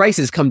see these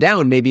prices come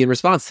down maybe in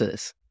response to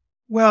this.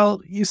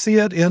 Well, you see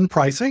it in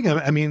pricing.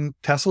 I mean,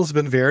 Tesla's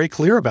been very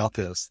clear about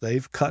this.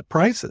 They've cut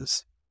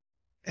prices.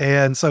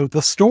 And so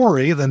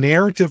the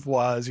narrative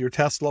was your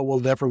Tesla will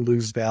never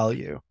lose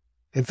value.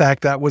 In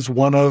fact, that was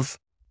one of,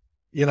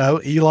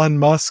 Elon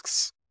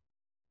Musk's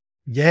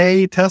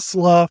yay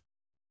Tesla,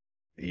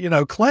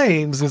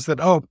 claims is that,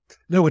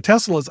 a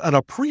Tesla is an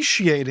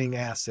appreciating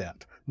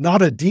asset,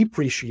 not a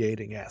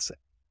depreciating asset.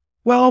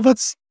 Well,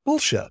 that's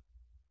bullshit,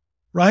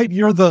 right?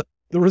 You're the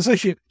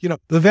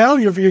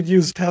value of your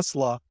used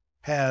Tesla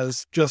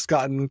has just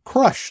gotten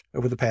crushed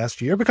over the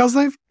past year because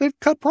they've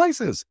cut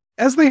prices,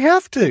 as they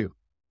have to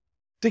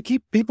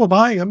keep people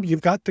buying them. You've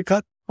got to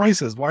cut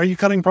prices. Why are you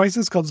cutting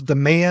prices? Because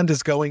demand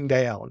is going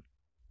down.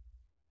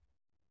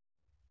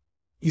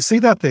 You see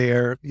that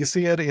there. You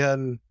see it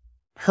in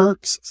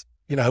Hertz.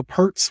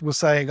 Hertz was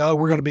saying,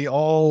 we're going to be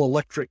all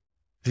electric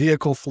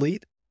vehicle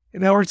fleet.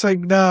 And now we're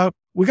saying, no,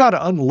 we got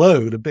to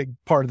unload a big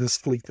part of this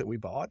fleet that we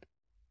bought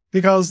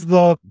because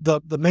the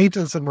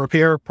maintenance and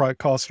repair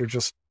costs are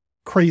just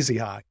crazy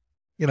high,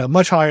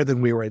 much higher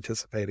than we were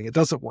anticipating. It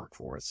doesn't work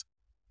for us.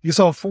 You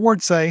saw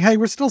Ford say, hey,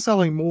 we're still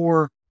selling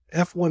more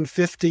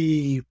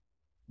F-150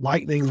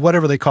 Lightnings,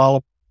 whatever they call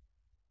them.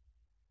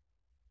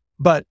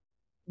 But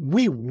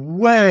we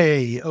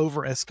way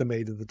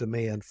overestimated the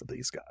demand for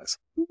these guys.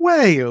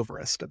 Way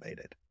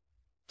overestimated.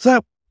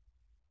 So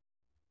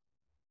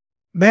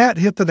Matt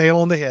hit the nail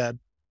on the head.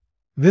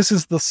 This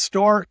is the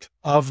start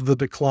of the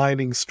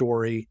declining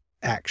story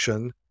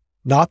action,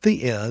 not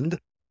the end.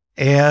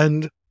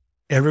 And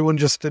everyone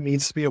just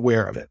needs to be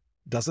aware of it.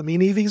 Doesn't mean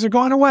EVs are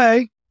going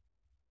away.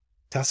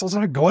 Tesla's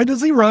not going to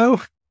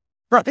zero,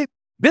 right?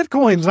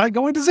 Bitcoin's not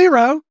going to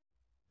zero,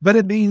 but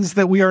it means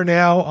that we are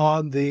now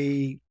on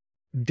the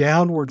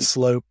downward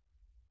slope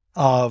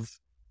of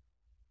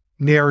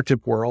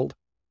narrative world.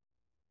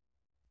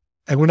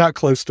 And we're not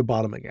close to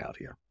bottoming out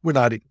here. We're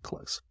not even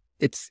close.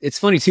 It's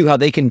funny too, how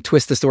they can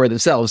twist the story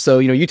themselves. So,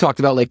 you talked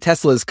about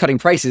Tesla's cutting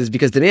prices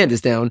because demand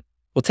is down.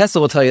 Well,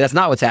 Tesla will tell you that's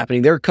not what's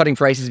happening. They're cutting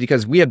prices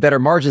because we have better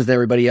margins than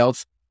everybody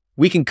else.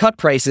 We can cut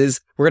prices.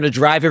 We're going to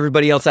drive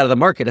everybody else out of the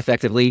market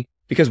effectively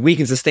because we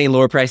can sustain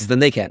lower prices than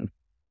they can.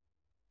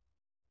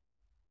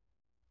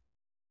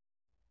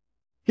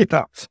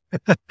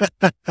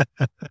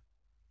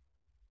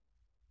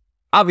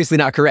 Obviously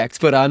not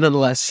correct, but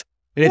nonetheless,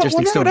 an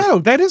interesting story. No,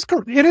 that is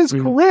correct. It is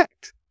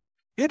correct.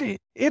 It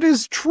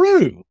is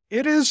true.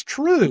 It is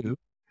true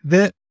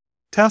that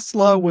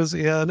Tesla was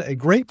in a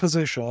great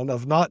position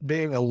of not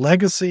being a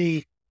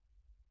legacy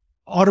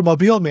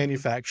automobile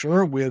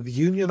manufacturer with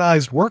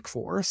unionized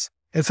workforce.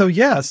 And so,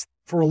 yes,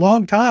 for a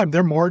long time,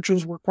 their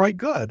margins were quite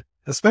good,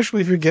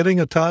 especially if you're getting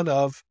a ton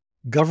of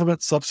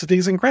government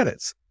subsidies and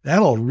credits.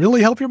 That'll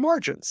really help your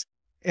margins.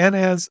 And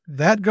as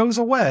that goes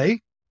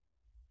away,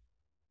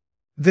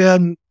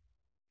 then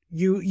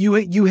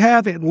you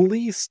have at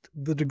least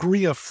the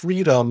degree of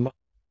freedom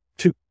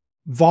to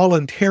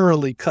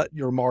voluntarily cut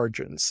your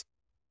margins,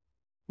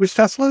 which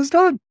Tesla has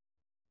done.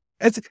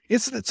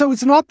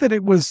 It's not that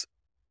it was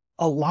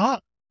a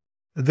lot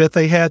that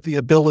they had the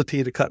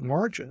ability to cut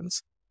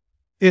margins.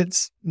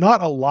 It's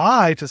not a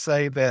lie to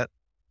say that,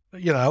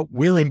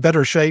 we're in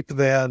better shape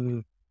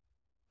than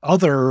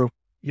other,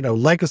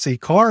 legacy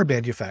car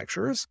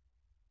manufacturers.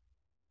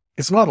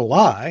 It's not a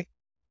lie,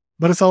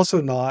 but it's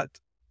also not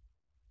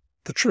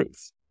the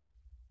truth.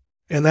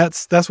 And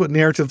that's what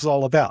narrative's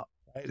all about,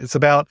 right? It's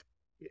about,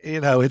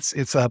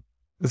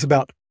 it's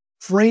about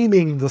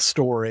framing the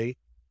story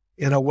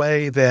in a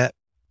way that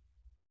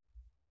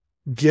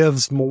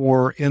gives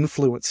more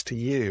influence to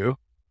you.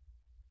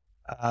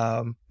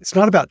 It's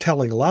not about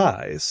telling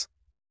lies.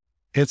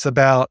 It's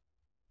about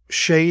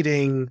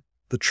shading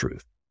the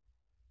truth.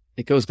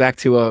 It goes back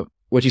to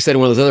what you said in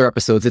one of those other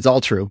episodes. It's all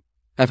true.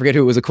 I forget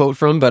who it was a quote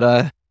from,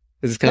 but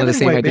this is kind of the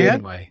same idea.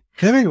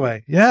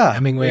 Hemingway, yeah.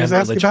 Hemingway was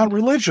asking about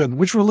religion.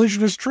 Which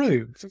religion is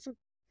true?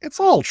 It's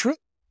all true.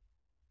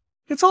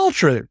 It's all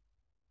true.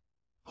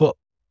 Well,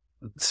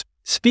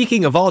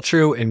 speaking of all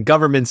true and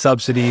government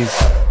subsidies,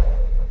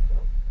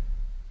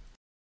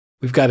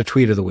 we've got a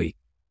tweet of the week.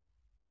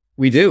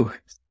 We do.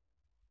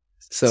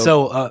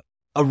 So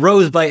a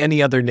rose by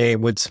any other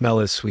name would smell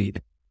as sweet.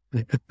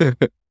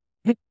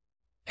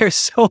 There's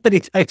so many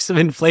types of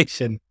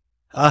inflation.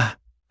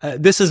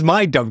 This is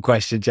my dumb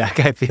question, Jack.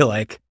 I feel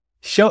like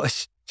show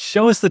us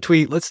the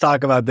tweet. Let's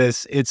talk about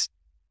this.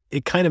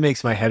 It kind of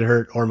makes my head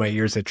hurt or my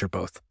ears itch or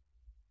both.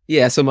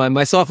 Yeah. So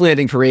my soft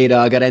landing parade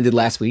got ended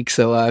last week.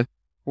 So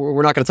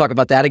we're not going to talk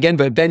about that again.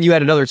 But Ben, you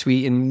had another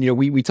tweet, and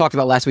we talked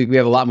about last week. We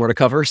have a lot more to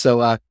cover.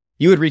 So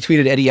you had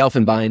retweeted Eddie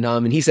Elfenbein,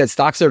 and he said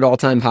stocks are at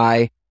all-time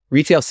high.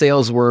 Retail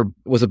sales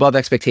was above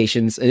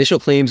expectations. Initial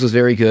claims was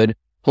very good.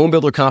 Home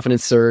builder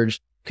confidence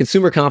surged.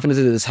 Consumer confidence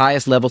is at its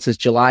highest level since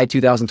July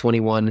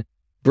 2021.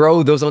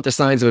 Bro, those aren't the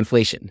signs of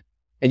inflation.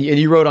 And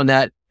you wrote on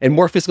that, and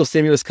more fiscal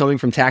stimulus coming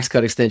from tax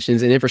cut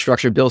extensions and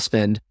infrastructure bill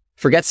spend.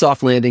 Forget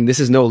soft landing. This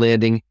is no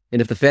landing.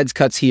 And if the Fed's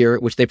cuts here,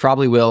 which they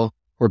probably will,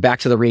 we're back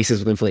to the races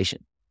with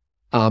inflation.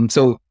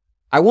 So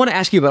I want to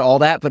ask you about all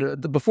that.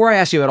 But before I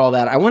ask you about all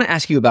that, I want to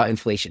ask you about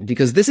inflation,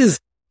 because this is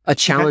a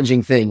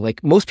challenging thing.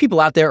 Like, most people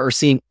out there are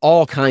seeing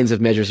all kinds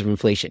of measures of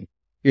inflation.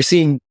 You're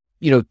seeing,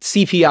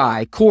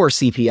 CPI, core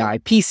CPI,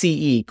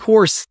 PCE,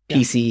 core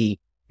PCE.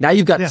 Now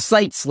you've got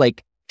sites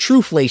like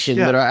Trueflation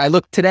that I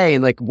looked today,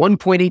 and like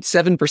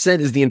 1.87%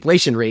 is the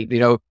inflation rate,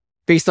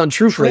 based on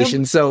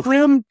Trueflation. So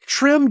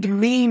trimmed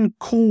mean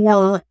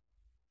core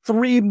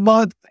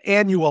 3-month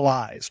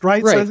annualized,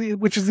 right? So,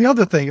 which is the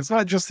other thing. It's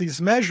not just these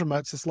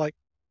measurements. It's like,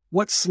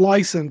 what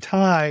slice in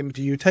time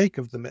do you take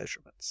of the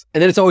measurements?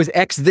 And then it's always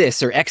X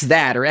this or X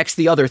that or X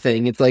the other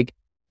thing. It's like,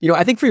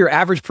 I think for your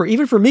average,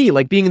 even for me,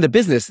 like being in the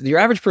business, your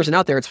average person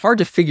out there, it's hard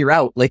to figure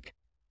out like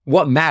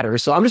what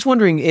matters. So I'm just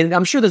wondering, and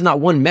I'm sure there's not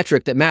one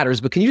metric that matters,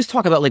 but can you just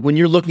talk about, like, when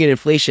you're looking at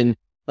inflation,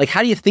 like,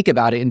 how do you think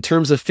about it in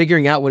terms of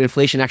figuring out what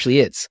inflation actually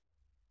is?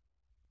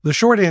 The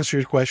short answer to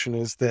your question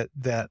is that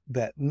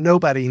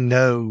nobody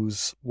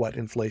knows what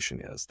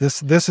inflation is.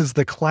 This is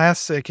the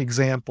classic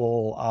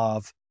example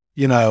of,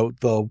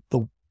 the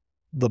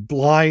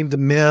blind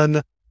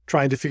men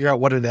trying to figure out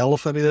what an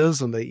elephant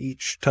is, and they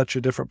each touch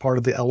a different part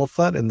of the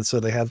elephant, and so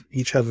they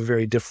each have a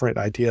very different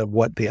idea of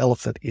what the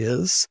elephant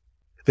is,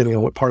 depending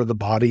on what part of the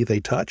body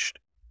they touched.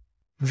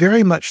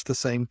 Very much the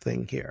same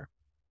thing here.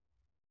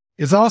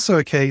 It's also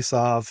a case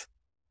of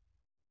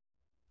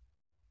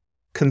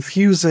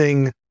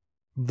confusing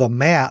the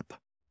map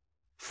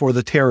for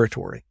the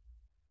territory,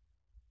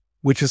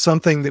 which is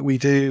something that we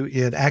do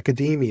in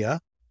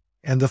academia,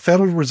 and the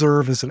Federal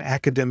Reserve is an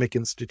academic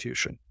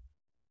institution.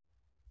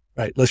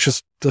 Right. Let's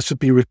just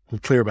be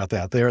clear about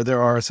that.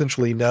 There are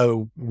essentially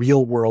no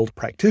real world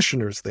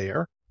practitioners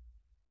there.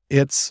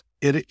 It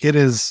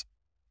is,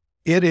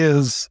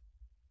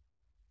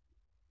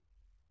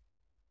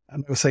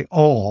 I'm going to say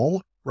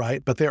all,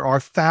 right? But there are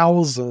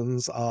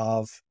thousands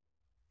of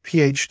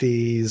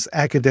PhDs,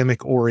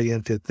 academic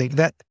oriented things.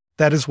 That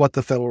is what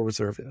the Federal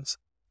Reserve is.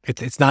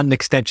 It's not an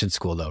extension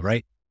school though,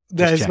 right?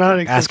 That is not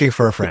asking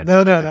for a friend.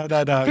 No.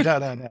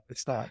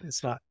 It's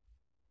not.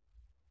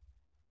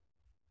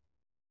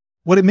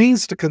 What it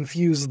means to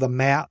confuse the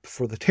map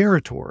for the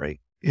territory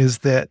is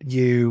that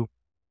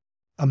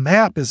a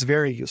map is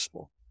very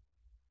useful,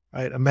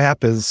 right? A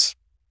map is,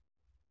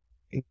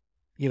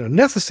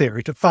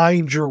 necessary to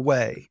find your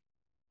way.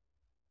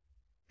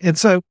 And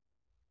so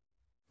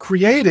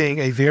creating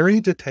a very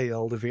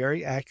detailed, a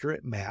very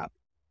accurate map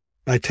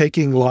by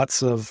taking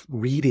lots of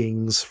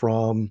readings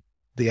from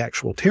the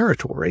actual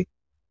territory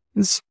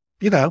is,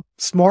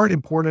 smart,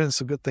 important,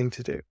 it's a good thing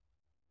to do.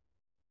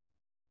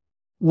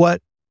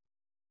 What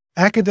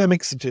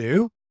academics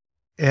do,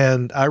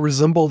 and I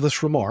resemble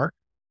this remark,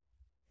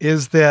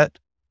 is that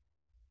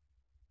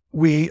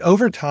we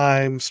over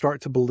time start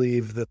to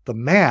believe that the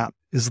map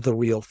is the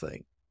real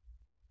thing.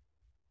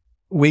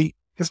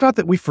 It's not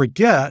that we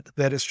forget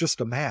that it's just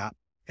a map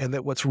and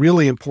that what's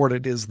really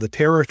important is the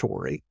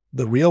territory,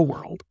 the real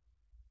world,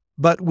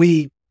 but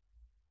we're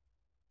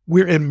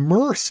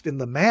immersed in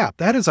the map.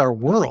 That is our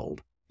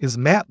world, is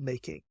map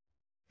making.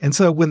 And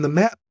so when the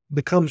map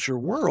becomes your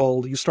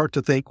world, you start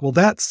to think, well,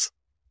 that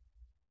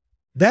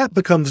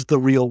becomes the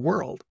real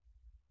world.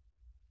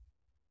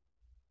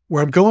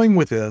 Where I'm going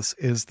with this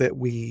is that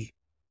we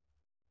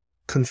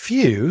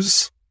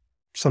confuse,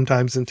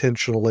 sometimes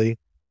intentionally,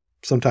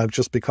 sometimes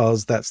just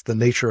because that's the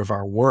nature of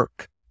our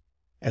work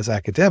as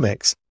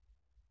academics,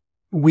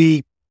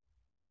 we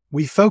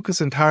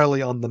focus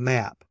entirely on the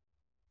map,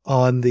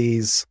 on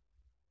these,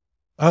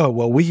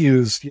 we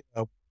use,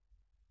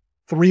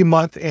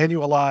 3-month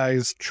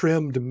annualized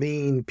trimmed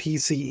mean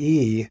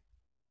PCE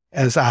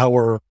as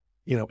our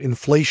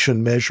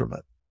inflation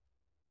measurement.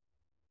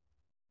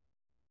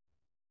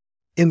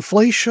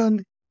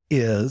 Inflation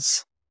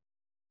is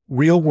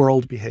real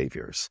world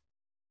behaviors.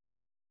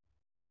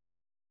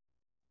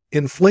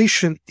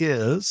 Inflation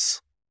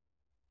is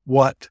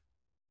what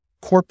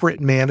corporate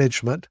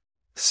management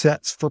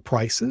sets for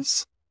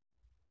prices.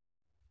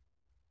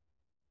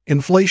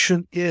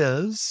 Inflation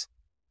is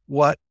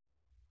what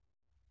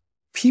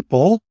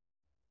people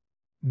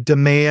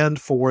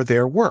demand for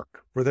their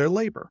work, for their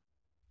labor.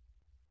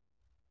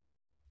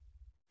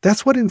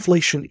 That's what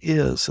inflation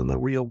is in the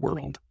real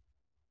world.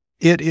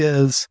 It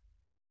is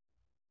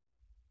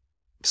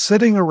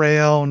sitting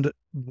around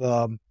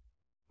the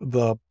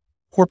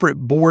corporate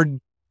board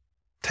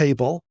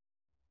table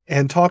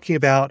and talking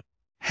about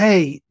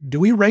hey, do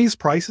we raise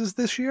prices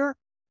this year?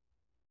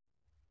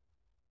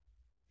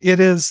 It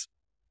is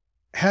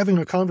having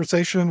a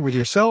conversation with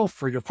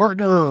yourself or your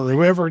partner or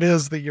whoever it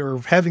is that you're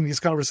having these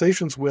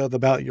conversations with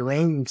about your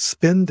own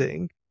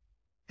spending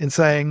and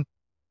saying,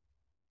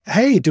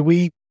 hey, do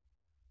we,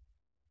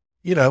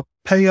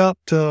 pay up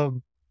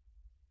to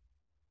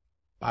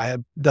buy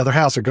another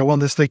house or go on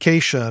this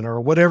vacation or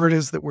whatever it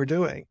is that we're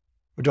doing?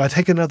 Or do I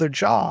take another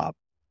job?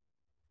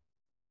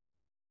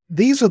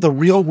 These are the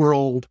real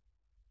world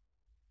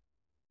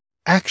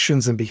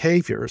actions and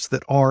behaviors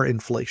that are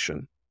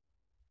inflation.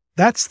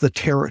 That's the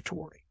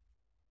territory.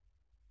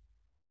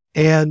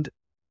 And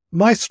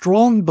my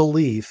strong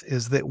belief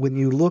is that when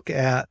you look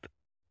at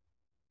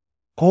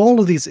all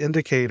of these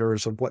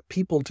indicators of what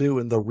people do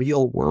in the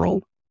real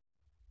world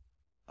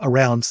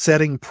around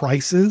setting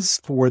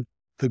prices for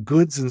the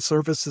goods and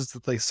services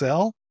that they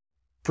sell,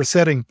 for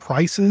setting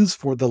prices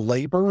for the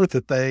labor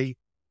that they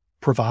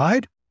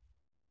provide,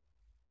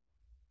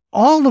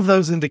 all of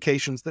those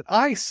indications that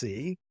I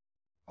see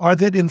are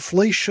that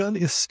inflation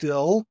is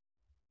still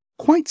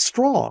quite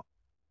strong.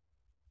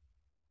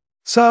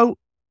 So,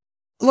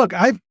 look,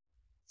 I've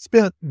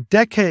spent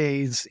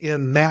decades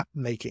in map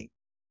making.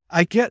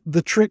 I get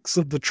the tricks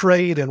of the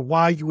trade and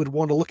why you would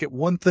want to look at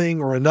one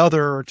thing or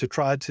another to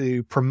try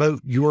to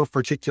promote your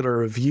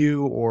particular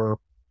view or,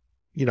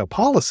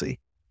 policy.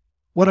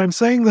 What I'm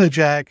saying though,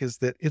 Jack, is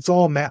that it's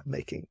all map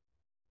making.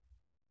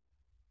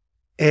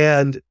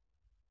 And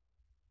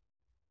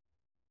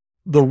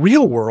the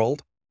real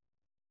world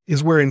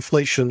is where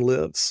inflation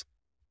lives.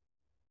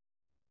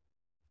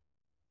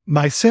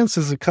 My sense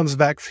as it comes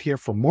back here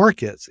from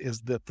markets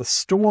is that the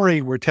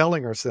story we're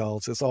telling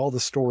ourselves is all the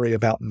story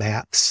about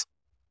maps.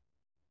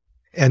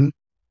 And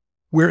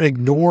we're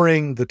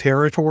ignoring the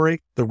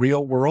territory, the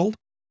real world.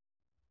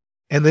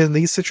 And then in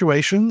these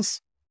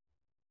situations,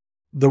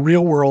 the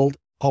real world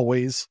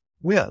always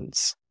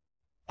wins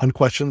on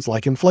questions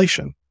like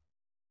inflation.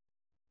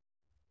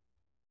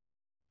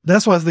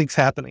 That's what I think is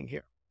happening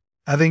here.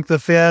 I think the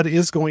Fed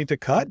is going to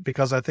cut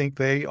because I think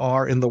they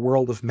are in the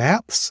world of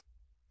maps.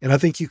 And I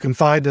think you can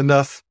find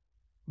enough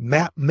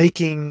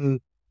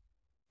map-making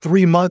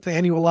 3-month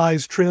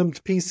annualized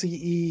trimmed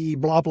PCE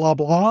blah, blah,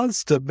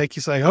 blahs to make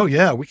you say, oh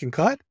yeah, we can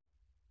cut.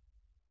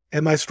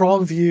 And my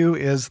strong view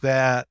is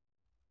that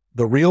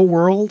the real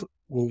world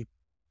will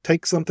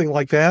take something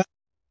like that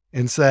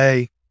and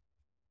say,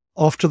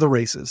 off to the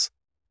races,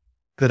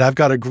 that I've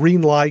got a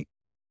green light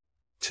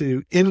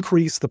to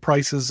increase the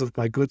prices of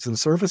my goods and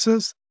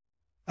services.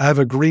 I have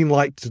a green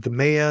light to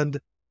demand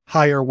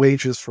higher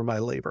wages for my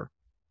labor.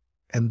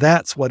 And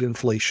that's what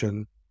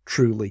inflation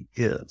truly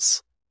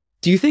is.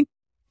 Do you think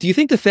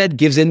the Fed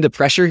gives in to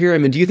pressure here? I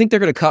mean, do you think they're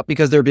going to cut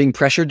because they're being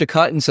pressured to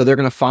cut, and so they're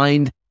going to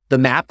find the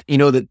map,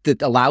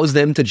 that allows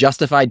them to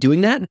justify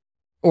doing that?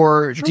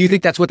 Or do you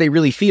think that's what they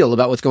really feel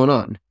about what's going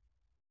on?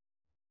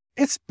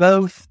 It's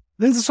both.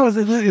 It's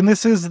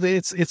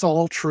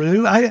all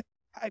true.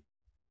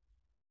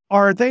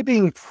 Are they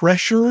being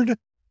pressured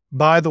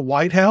by the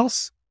White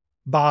House,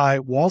 by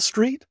Wall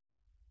Street?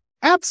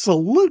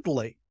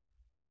 Absolutely.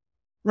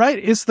 Right?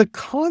 It's the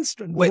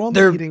constant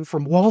meeting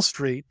from Wall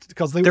Street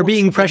because they're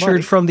being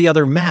pressured from the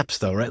other maps,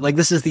 though, right? Like,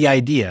 this is the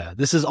idea.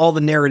 This is all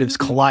the narratives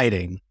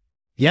colliding.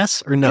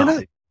 Yes or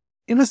no?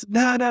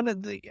 No,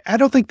 I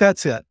don't think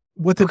that's it.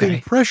 What they're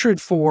being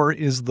pressured for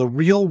is the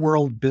real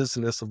world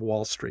business of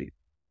Wall Street,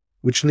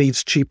 which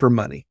needs cheaper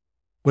money.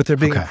 What they're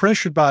being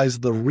pressured by is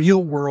the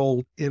real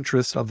world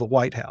interest of the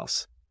White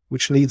House,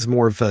 which needs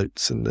more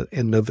votes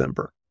in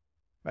November.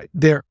 Right?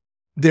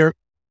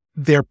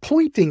 They're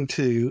pointing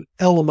to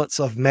elements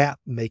of map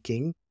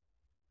making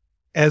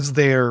as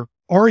their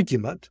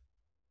argument.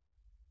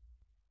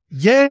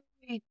 Yay,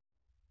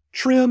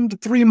 trimmed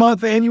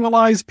 3-month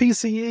annualized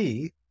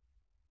PCE.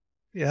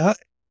 Yeah,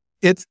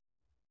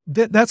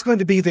 that's going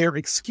to be their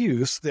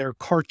excuse, their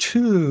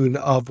cartoon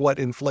of what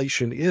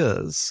inflation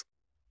is,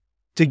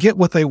 to get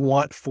what they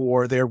want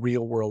for their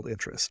real world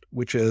interest,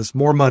 which is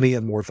more money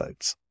and more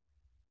votes.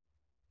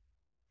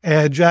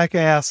 And Jack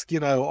asked, is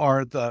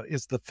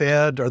the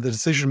Fed, are the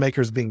decision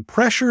makers being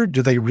pressured?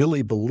 Do they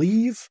really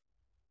believe?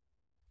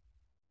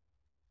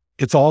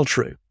 It's all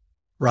true,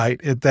 right?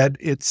 It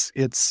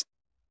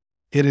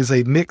is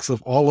a mix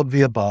of all of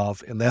the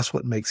above, and that's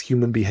what makes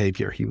human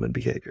behavior.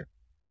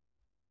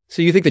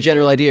 So you think the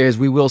general idea is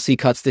we will see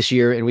cuts this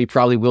year, and we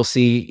probably will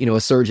see,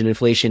 a surge in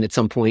inflation at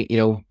some point,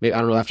 maybe, I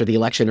don't know, after the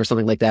election or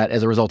something like that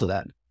as a result of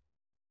that?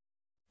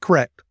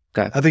 Correct.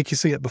 Okay. I think you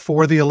see it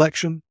before the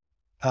election.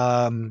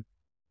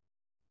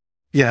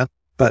 Yeah,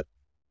 but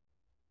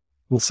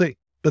we'll see.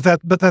 But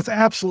that's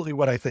absolutely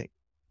what I think.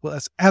 Well,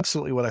 that's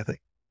absolutely what I think.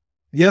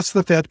 Yes,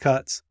 the Fed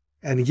cuts,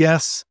 and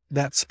yes,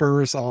 that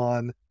spurs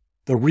on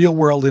the real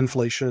world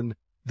inflation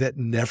that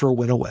never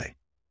went away.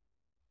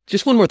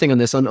 Just one more thing on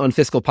this, on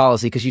fiscal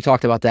policy, because you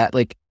talked about that.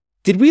 Like,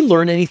 did we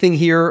learn anything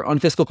here on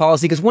fiscal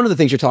policy? Because one of the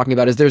things you're talking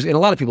about is and a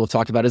lot of people have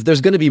talked about, is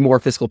there's going to be more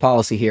fiscal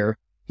policy here,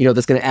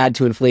 that's going to add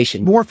to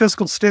inflation. More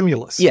fiscal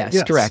stimulus.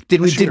 Yes, correct.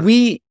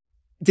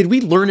 Did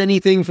we learn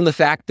anything from the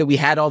fact that we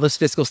had all this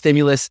fiscal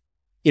stimulus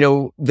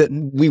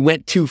that we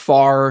went too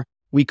far,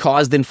 we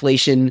caused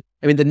inflation.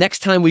 I mean, the next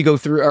time we go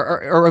through,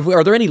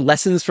 are there any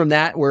lessons from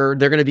that where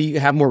they're going to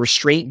have more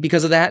restraint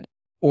because of that?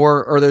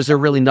 Or is there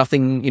really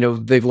nothing,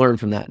 they've learned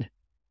from that?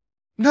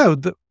 No,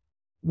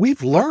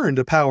 we've learned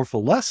a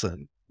powerful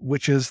lesson,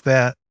 which is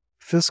that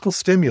fiscal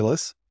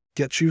stimulus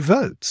gets you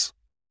votes.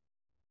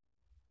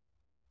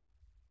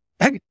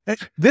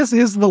 This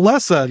is the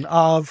lesson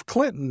of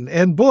Clinton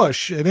and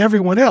Bush and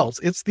everyone else.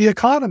 It's the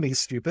economy,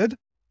 stupid.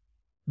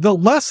 The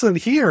lesson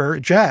here,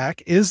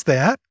 Jack, is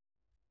that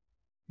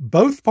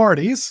both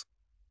parties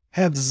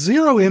have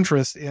zero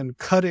interest in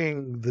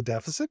cutting the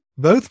deficit.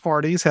 Both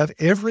parties have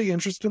every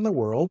interest in the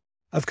world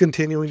of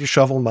continuing to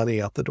shovel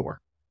money out the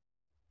door.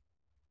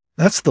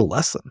 That's the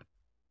lesson.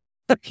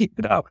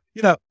 The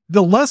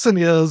lesson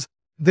is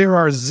there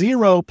are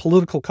zero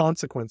political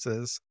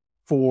consequences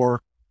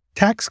for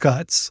tax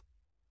cuts,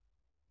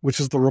 which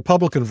is the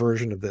Republican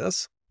version of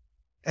this,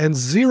 and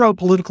zero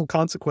political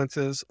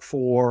consequences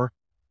for,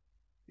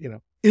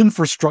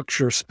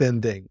 infrastructure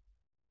spending,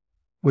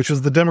 which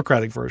is the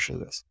Democratic version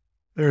of this.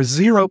 There are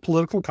zero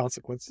political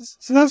consequences.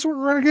 So that's what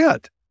we're going to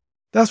get.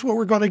 That's what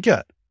we're going to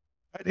get.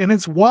 And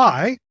it's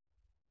why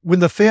when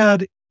the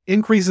Fed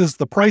increases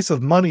the price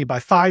of money by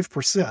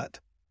 5%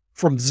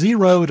 from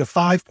 0 to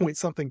 5 point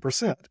something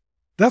percent,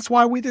 that's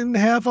why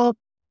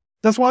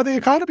that's why the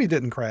economy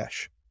didn't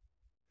crash.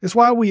 It's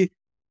why we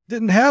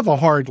didn't have a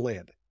hard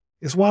landing.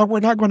 It's why we're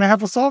not going to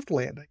have a soft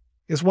landing.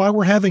 It's why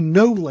we're having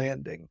no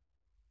landing.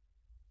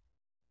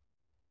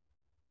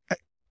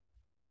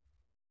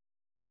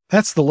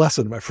 That's the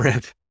lesson, my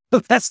friend.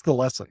 That's the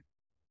lesson.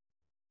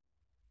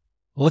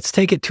 Let's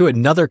take it to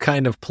another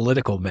kind of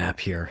political map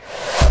here.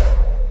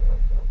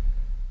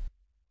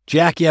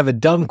 Jack, you have a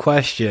dumb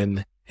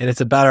question, and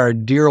it's about our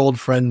dear old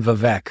friend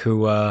Vivek,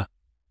 who I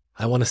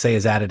want to say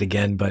is at it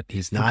again, but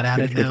he's not at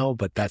it now,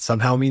 but that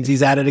somehow means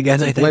he's at it again,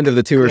 I think. Blend of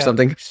the two or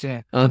something.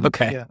 Yeah.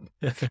 Okay.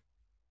 Yeah.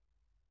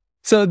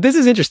 So this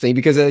is interesting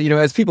because,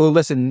 as people who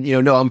listen,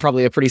 know I'm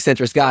probably a pretty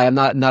centrist guy. I'm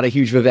not a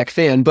huge Vivek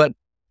fan, but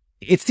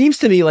it seems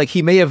to me like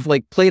he may have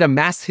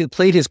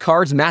played his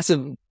cards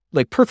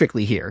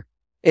perfectly here.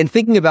 And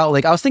thinking about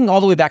I was thinking all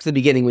the way back to the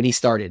beginning when he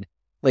started.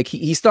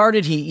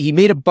 He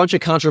made a bunch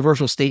of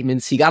controversial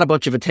statements. He got a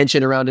bunch of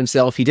attention around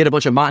himself. He did a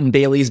bunch of Mott and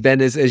Bailey's,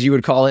 Ben, as you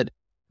would call it.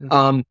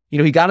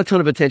 He got a ton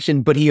of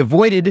attention, but he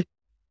avoided,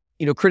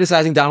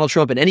 criticizing Donald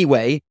Trump in any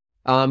way.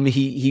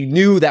 He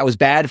knew that was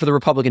bad for the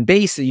Republican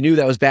base. He knew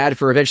that was bad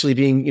for eventually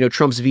being,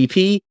 Trump's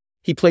VP.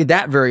 He played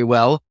that very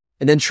well.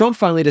 And then Trump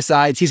finally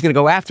decides he's going to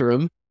go after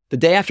him. The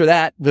day after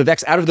that,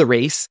 Vivek's out of the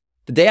race.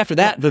 The day after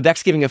that,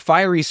 Vivek's giving a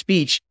fiery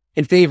speech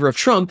in favor of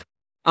Trump.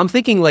 I'm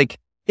thinking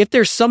if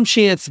there's some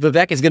chance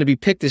Vivek is going to be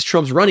picked as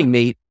Trump's running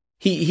mate,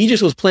 he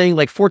just was playing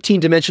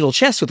 14-dimensional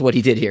chess with what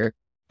he did here.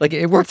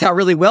 It worked out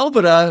really well,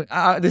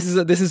 but this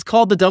is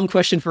called the dumb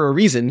question for a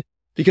reason,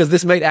 because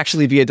this might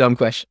actually be a dumb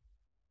question.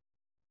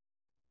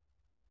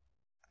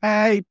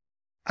 I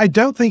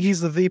don't think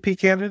he's the VP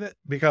candidate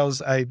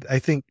because I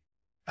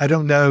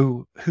don't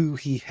know who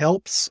he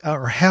helps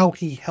or how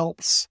he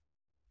helps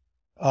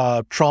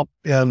Trump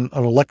in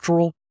an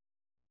electoral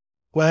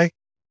way.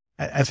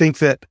 I think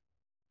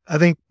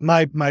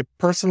my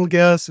personal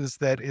guess is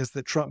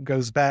that Trump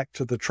goes back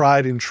to the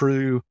tried and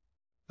true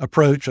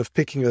approach of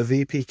picking a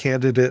VP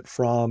candidate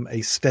from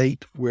a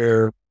state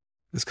where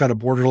it's kind of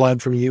borderline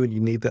from you and you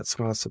need that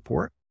kind of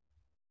support.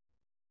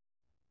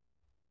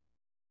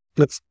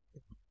 That's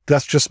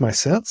just my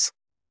sense.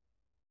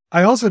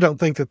 I also don't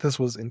think that this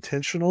was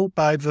intentional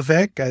by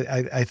Vivek.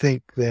 I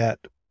think that,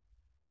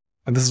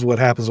 and this is what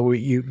happens when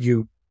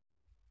you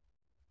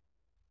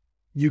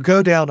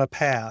go down a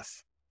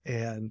path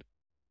and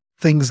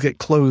things get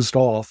closed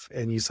off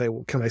and you say,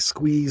 well, can I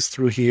squeeze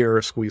through here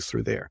or squeeze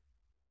through there?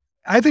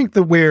 I think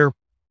that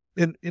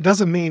it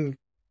doesn't mean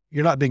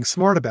you're not being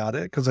smart about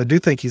it, because I do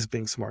think he's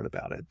being smart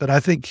about it. But I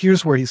think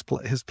here's where his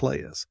play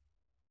is.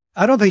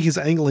 I don't think he's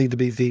angling to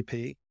be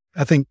VP.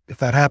 I think if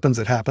that happens,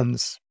 it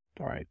happens.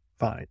 All right,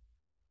 fine.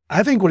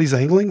 I think what he's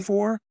angling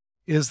for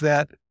is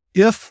that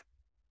if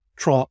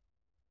Trump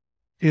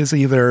is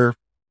either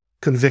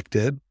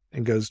convicted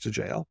and goes to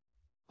jail,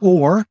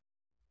 or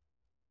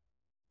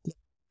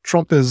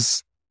Trump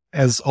is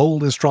as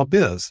old as Trump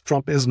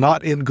is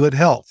not in good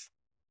health.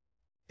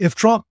 If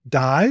Trump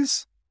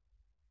dies,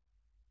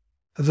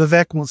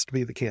 Vivek wants to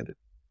be the candidate.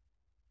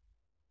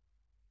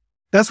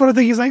 That's what I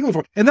think he's angling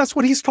for. And that's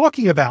what he's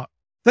talking about.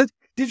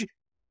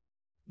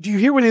 Do you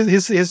hear what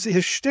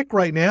his shtick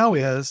right now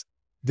is?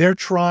 They're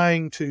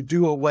trying to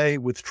do away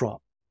with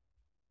Trump,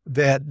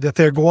 that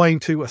they're going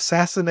to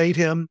assassinate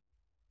him.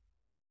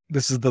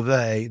 This is the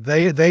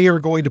they are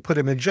going to put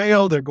him in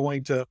jail. They're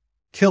going to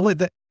kill it.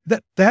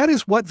 That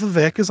is what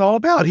Vivek is all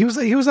about. He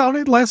was on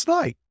it last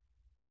night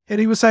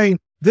and he was saying,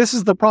 this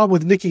is the problem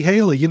with Nikki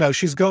Haley.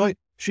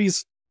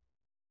 It's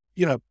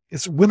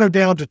winnowed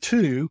down to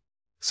 2.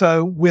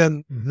 So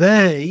when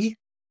they,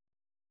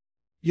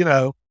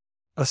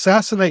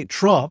 assassinate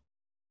Trump,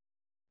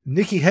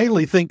 Nikki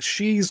Haley thinks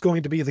she's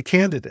going to be the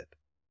candidate.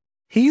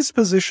 He's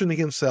positioning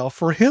himself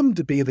for him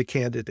to be the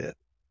candidate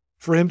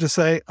for him to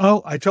say,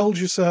 "Oh, I told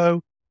you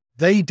so.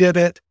 They did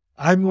it.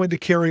 I'm going to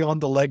carry on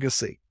the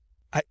legacy."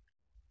 I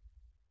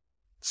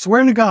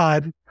swear to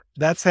God,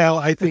 that's how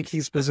I think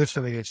he's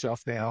positioning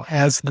himself now,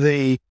 as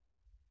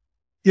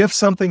if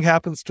something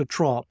happens to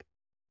Trump,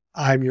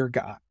 I'm your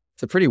guy.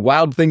 It's a pretty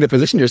wild thing to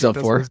position yourself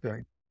for.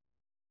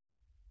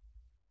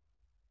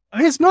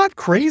 It's not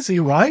crazy,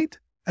 right?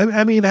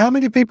 I mean, how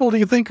many people do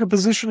you think are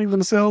positioning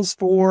themselves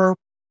for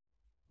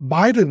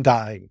Biden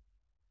dying?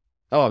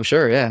 Oh, I'm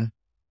sure. Yeah.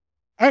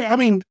 I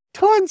mean,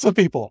 tons of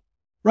people,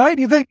 right?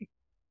 You think?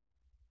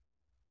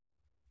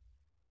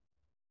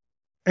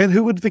 And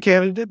who would the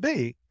candidate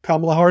be?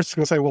 Kamala Harris is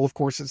going to say, well, of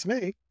course it's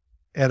me.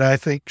 And I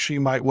think she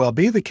might well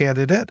be the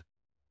candidate.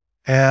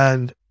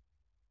 And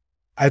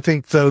I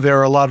think, though, there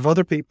are a lot of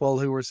other people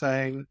who are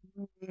saying,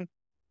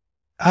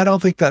 I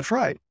don't think that's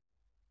right.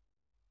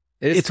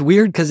 It's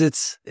weird because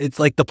it's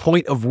like the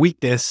point of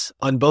weakness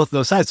on both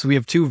those sides. So we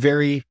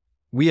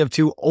have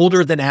two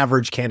older than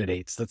average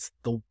candidates. That's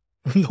the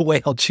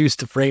way I'll choose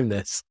to frame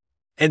this.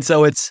 And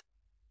so it's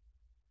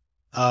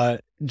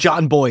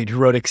John Boyd, who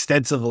wrote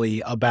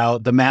extensively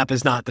about the map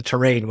is not the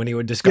terrain when he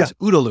would discuss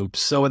OODA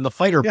loops. So in the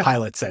fighter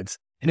pilot sense,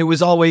 and it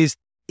was always,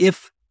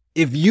 if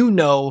you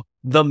know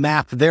the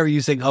map they're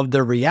using of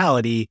the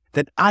reality,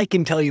 then I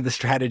can tell you the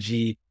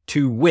strategy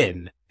to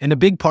win. And a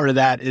big part of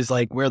that is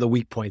like where the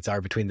weak points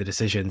are between the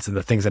decisions and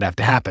the things that have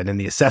to happen and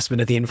the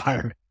assessment of the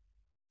environment.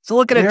 So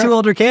looking at two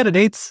older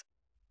candidates,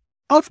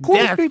 of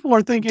course, people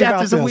are thinking about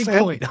death is a weak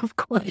point. Of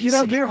course,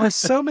 there are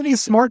so many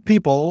smart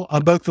people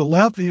on both the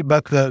left,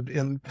 but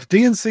in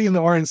DNC and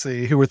the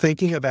RNC, who are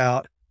thinking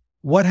about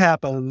what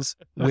happens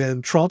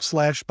when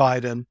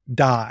Trump/Biden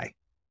die.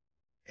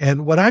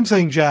 And what I'm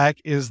saying, Jack,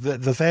 is that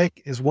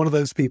Vivek is one of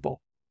those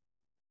people,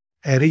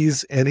 and he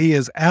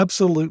is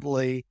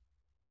absolutely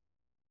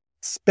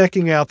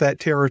specking out that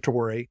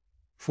territory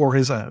for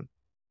his own.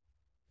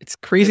 It's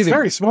crazy. It's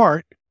very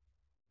smart,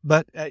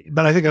 but I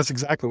think that's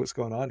exactly what's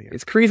going on here.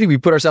 It's crazy we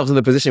put ourselves in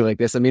a position like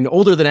this. I mean,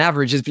 older than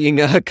average is being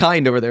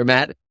kind over there,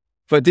 Matt.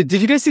 But did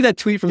you guys see that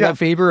tweet from Matt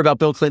Faber about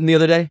Bill Clinton the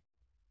other day?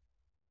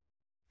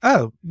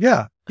 Oh,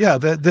 yeah. Yeah.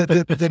 Bill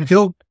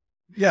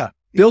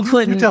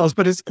Clinton. You tell us,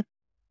 but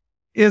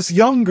is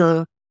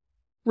younger.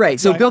 Right.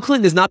 So Bill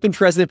Clinton has not been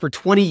president for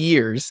 20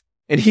 years,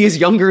 and he is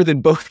younger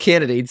than both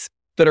candidates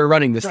that are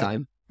running this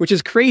time, which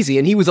is crazy.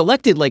 And he was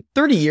elected like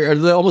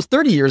almost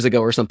 30 years ago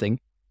or something.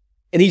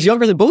 And he's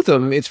younger than both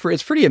of them. It's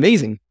pretty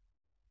amazing.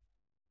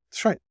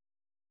 That's right.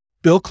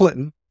 Bill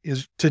Clinton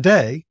is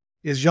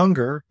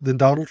younger than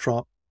Donald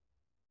Trump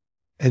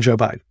and Joe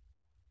Biden.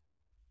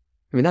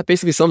 I mean, that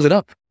basically sums it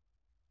up.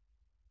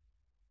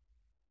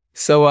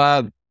 So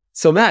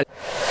Matt,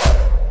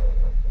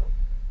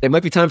 it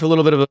might be time for a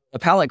little bit of a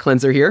palate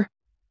cleanser here.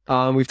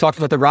 We've talked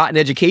about the rotten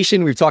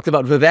education. We've talked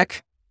about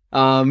Vivek.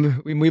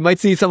 We might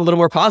see something a little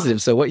more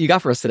positive. So what you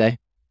got for us today?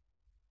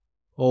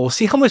 Well, we'll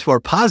see how much more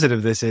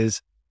positive this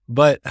is.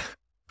 But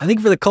I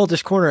think for the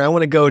cultish corner, I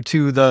want to go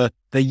to the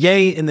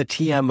yay and the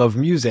TM of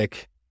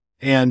music.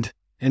 And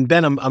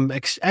Ben, I'm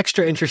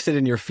extra interested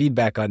in your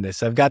feedback on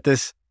this. I've got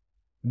this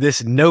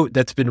note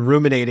that's been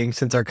ruminating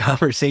since our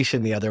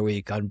conversation the other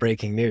week on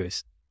breaking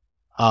news.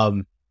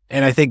 And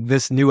I think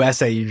this new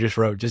essay you just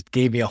wrote just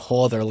gave me a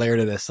whole other layer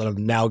to this that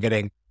I'm now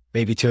getting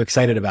maybe too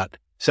excited about.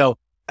 So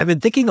I've been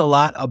thinking a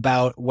lot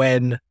about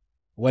when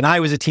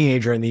I was a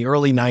teenager in the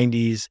early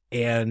 90s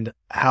and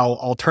how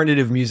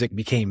alternative music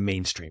became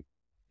mainstream.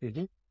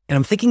 Mm-hmm. And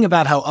I'm thinking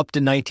about how up to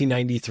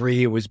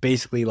 1993, it was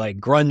basically like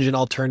grunge and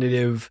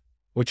alternative,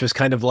 which was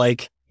kind of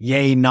like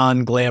yay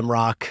non-glam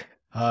rock,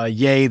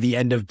 yay the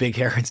end of big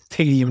hair and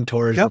stadium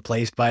tours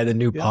replaced by the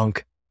new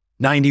punk.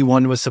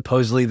 91 was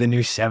supposedly the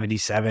new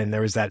 77. There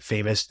was that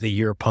famous The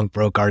Year Punk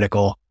Broke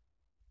article.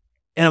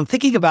 And I'm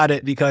thinking about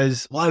it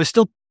because, well, I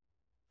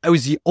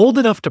was old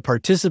enough to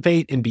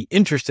participate and be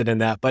interested in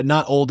that, but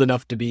not old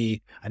enough I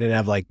didn't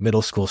have like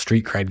middle school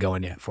street cred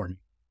going yet for me.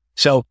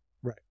 So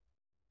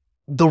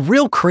the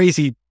real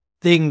crazy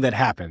thing that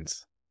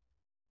happens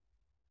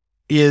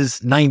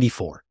is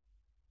 94,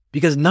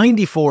 because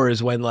 94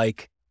 is when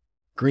like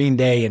Green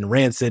Day and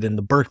Rancid and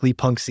the Berkeley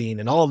punk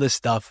scene and all this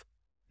stuff,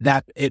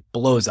 that it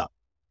blows up.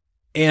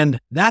 And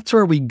that's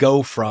where we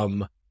go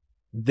from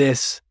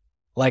this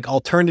like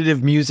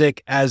alternative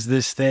music as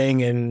this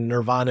thing and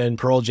Nirvana and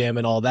Pearl Jam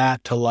and all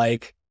that to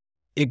like,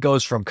 it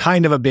goes from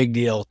kind of a big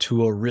deal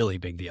to a really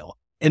big deal,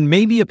 and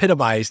maybe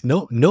epitomized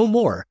no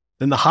more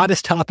than the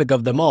hottest topic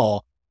of them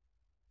all,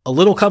 a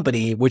little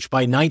company which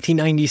by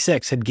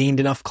 1996 had gained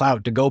enough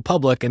clout to go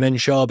public and then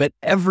show up at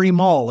every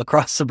mall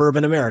across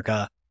suburban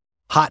America.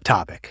 Hot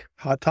Topic.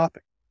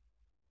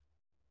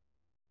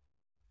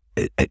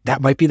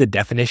 That might be the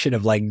definition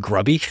of like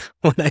grubby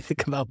when I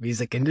think about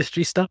music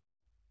industry stuff.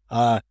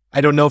 I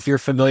don't know if you're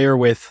familiar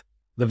with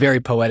the very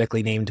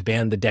poetically named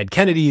band, the Dead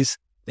Kennedys.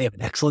 They have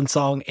an excellent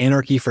song,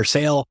 Anarchy for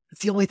Sale.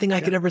 It's the only thing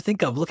I could ever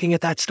think of looking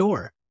at that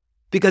store,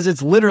 because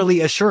it's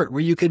literally a shirt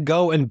where you could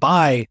go and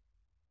buy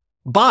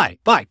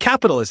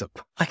capitalism.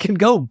 I can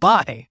go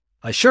buy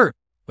a shirt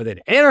with an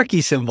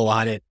anarchy symbol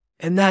on it.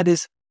 And that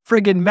is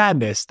friggin'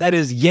 madness. That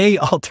is yay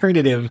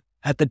alternative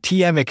at the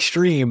TM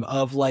extreme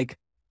of like,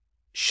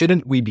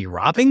 shouldn't we be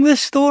robbing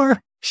this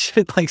store?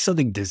 Should like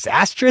something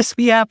disastrous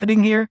be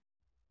happening here?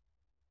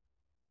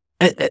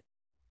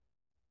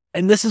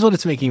 And this is what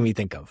it's making me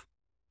think of.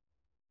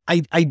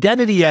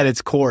 Identity at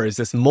its core is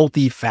this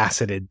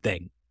multifaceted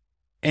thing.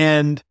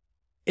 And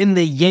in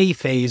the yay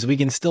phase, we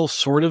can still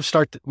sort of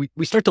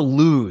we start to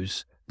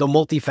lose the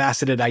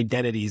multifaceted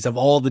identities of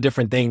all the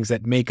different things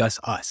that make us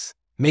us,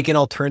 make an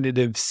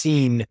alternative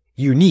scene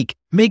unique,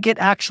 make it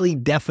actually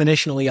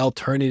definitionally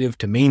alternative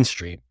to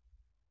mainstream.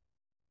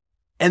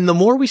 And the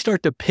more we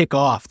start to pick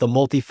off the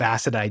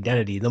multifaceted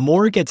identity, the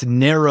more it gets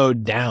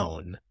narrowed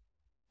down,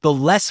 the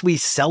less we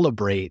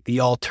celebrate the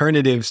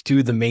alternatives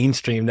to the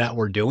mainstream that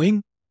we're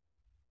doing.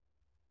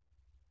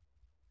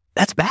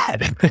 That's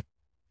bad.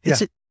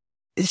 It's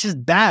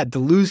just bad to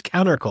lose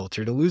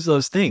counterculture, to lose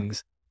those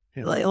things.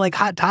 Yeah. Like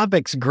Hot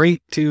Topic's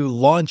great to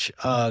launch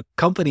a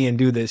company and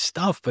do this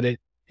stuff, but it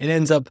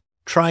ends up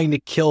trying to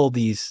kill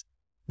this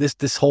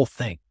whole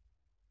thing.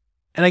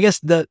 And I guess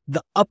the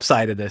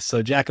upside of this,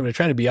 so Jack, I'm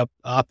trying to be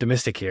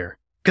optimistic here,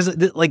 because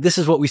this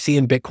is what we see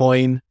in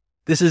Bitcoin.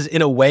 This is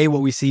in a way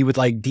what we see with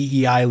like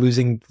DEI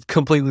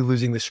completely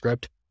losing the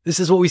script. This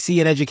is what we see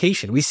in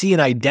education. We see an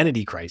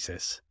identity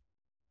crisis.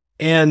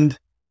 And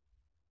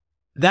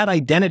that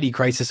identity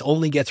crisis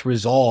only gets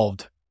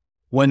resolved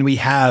when we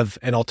have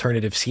an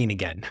alternative scene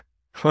again,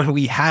 when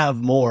we have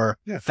more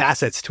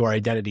facets to our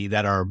identity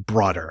that are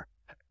broader.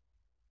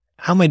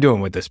 How am I doing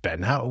with this,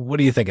 Ben? What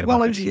are you thinking about?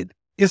 Well,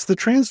 it's the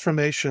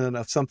transformation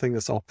of something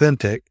that's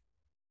authentic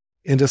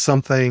into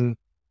something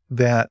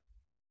that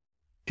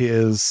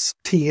is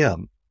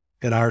TM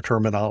in our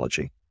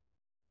terminology.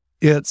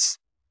 It's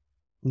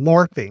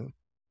LARPing,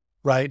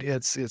 right?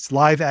 It's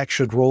live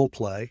action role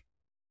play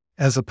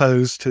as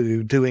opposed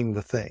to doing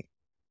the thing.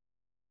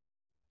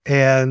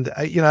 And,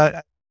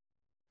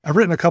 I've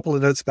written a couple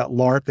of notes about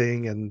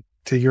LARPing, and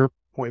to your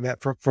point, Matt,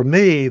 for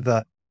me,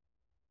 so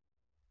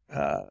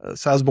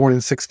I was born in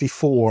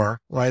 1964,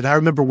 right? I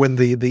remember when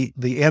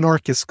the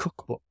Anarchist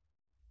Cookbook,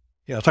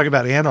 talking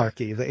about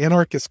anarchy, the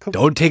Anarchist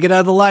Cookbook. Don't take it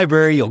out of the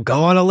library. You'll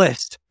go on a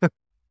list.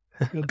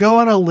 You'll go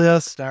on a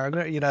list. I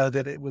remember,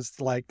 that it was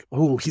like,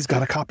 oh, he's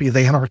got a copy of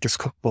the Anarchist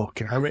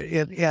Cookbook.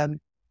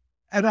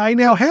 And I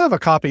now have a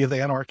copy of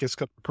the Anarchist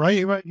Cookbook,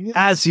 right?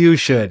 As you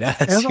should.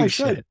 As you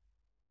should.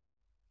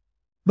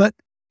 But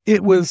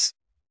it was,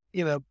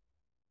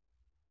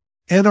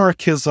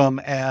 anarchism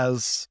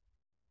as,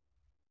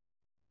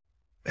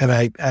 and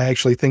I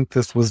actually think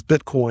this was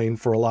Bitcoin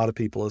for a lot of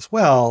people as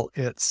well.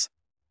 It's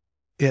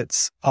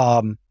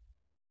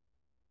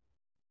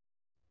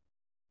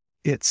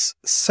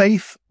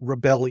safe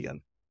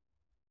rebellion.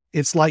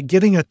 It's like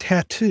getting a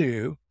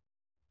tattoo,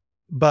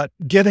 but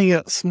getting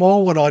a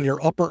small one on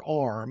your upper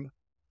arm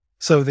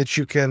so that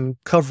you can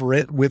cover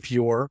it with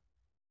your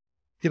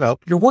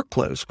work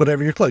clothes,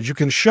 whatever your clothes. You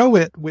can show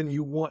it when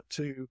you want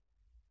to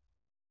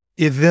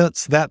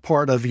evince that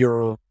part of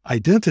your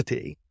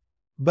identity,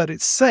 but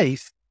it's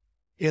safe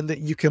in that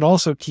you can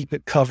also keep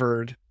it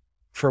covered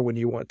for when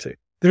you want to.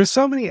 There's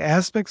so many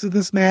aspects of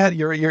this, Matt.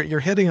 You're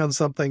hitting on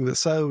something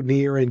that's so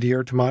near and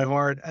dear to my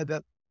heart.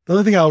 The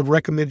only thing I would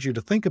recommend you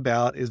to think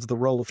about is the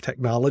role of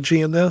technology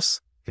in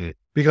this,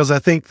 because I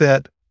think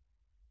that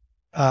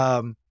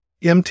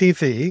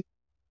MTV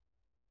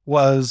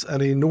was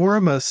an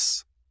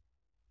enormous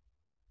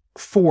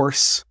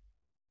force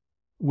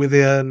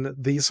within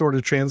these sort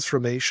of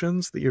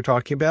transformations that you're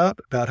talking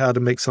about how to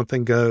make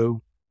something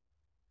go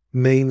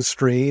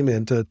mainstream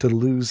and to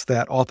lose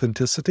that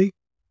authenticity.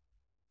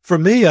 For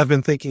me, I've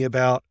been thinking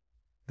about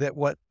that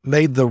what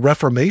made the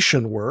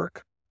Reformation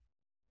work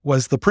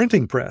was the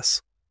printing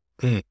press,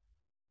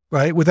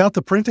 right? Without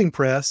the printing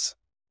press,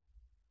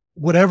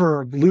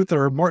 whatever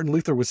Martin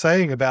Luther was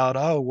saying about,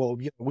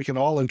 we can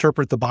all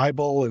interpret the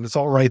Bible and it's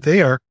all right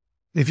there.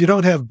 If you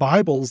don't have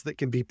Bibles that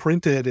can be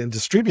printed and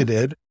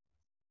distributed,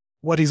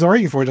 what he's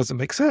arguing for doesn't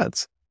make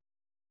sense.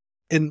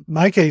 In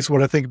my case,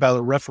 when I think about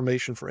the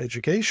Reformation for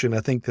education,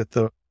 I think that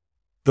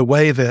the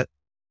way that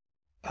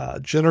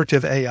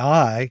generative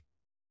AI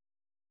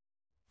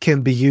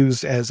can be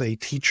used as a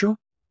teacher,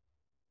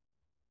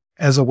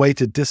 as a way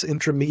to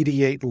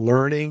disintermediate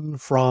learning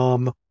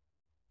from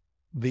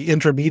the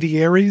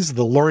intermediaries,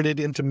 the learned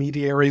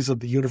intermediaries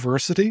of the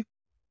university.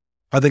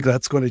 I think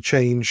that's going to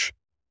change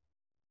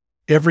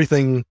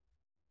everything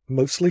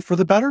mostly for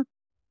the better.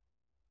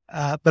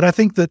 But I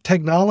think that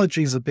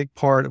technology is a big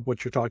part of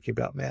what you're talking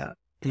about, Matt,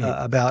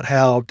 about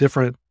how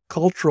different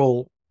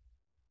cultural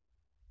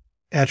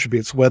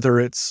attributes, whether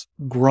it's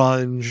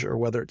grunge or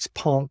whether it's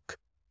punk,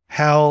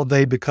 how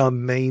they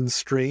become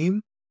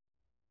mainstream,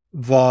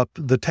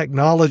 the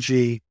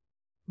technology,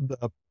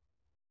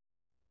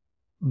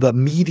 the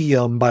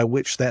medium by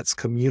which that's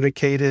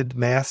communicated,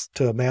 mass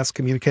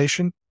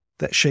communication,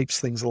 that shapes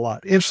things a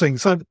lot. Interesting.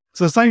 So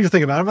it's something to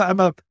think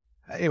about.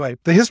 Anyway,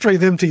 the history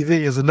of MTV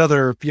is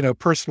another,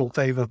 personal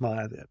fave of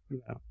mine that,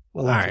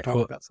 we'll have to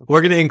talk about sometime.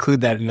 We're going to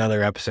include that in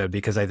another episode,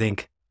 because I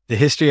think the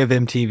history of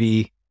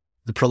MTV,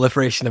 the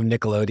proliferation of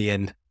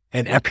Nickelodeon,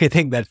 and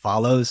everything that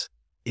follows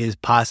is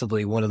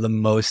possibly one of the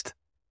most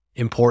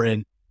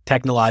important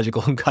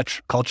technological and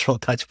cultural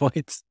touch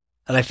points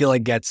that I feel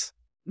like gets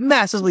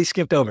massively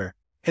skipped over,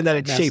 and that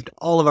it shaped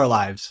all of our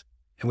lives,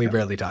 and we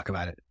barely talk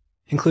about it,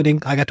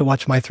 including I got to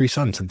watch My Three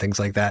Sons and things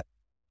like that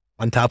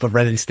on top of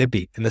Ren and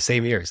Stimpy in the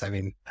same years. I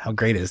mean, how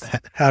great is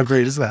that? How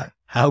great is that?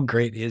 How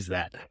great is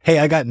that? Hey,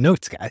 I got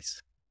notes,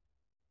 guys.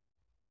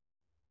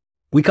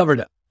 We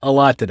covered a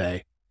lot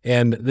today,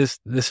 and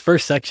this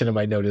first section of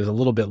my note is a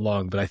little bit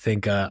long, but I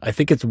think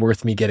it's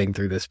worth me getting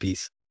through this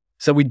piece.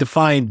 So we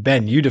defined,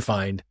 Ben, you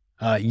defined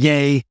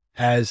yay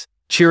as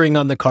cheering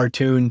on the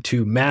cartoon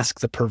to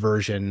mask the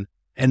perversion,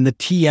 and the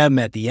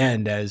TM at the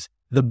end as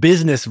the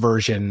business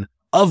version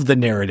of the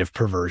narrative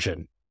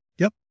perversion.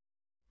 Yep.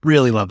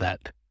 Really love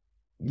that.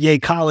 Yay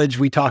College,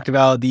 we talked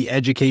about the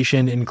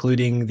education,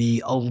 including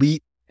the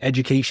elite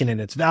education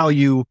and its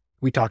value.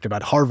 We talked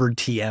about Harvard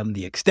TM,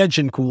 the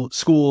extension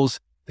schools,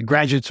 the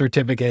graduate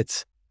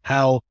certificates,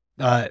 how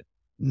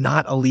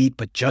not elite,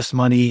 but just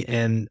money,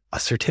 and a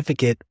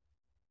certificate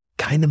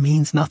kind of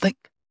means nothing.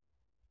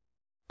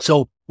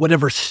 So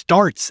whatever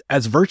starts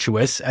as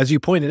virtuous, as you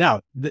pointed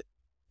out,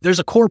 there's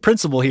a core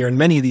principle here in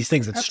many of these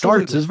things that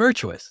starts as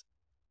virtuous,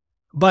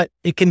 but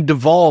it can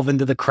devolve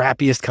into the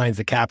crappiest kinds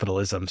of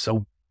capitalism.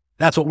 So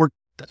that's what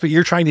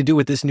you're trying to do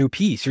with this new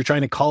piece. You're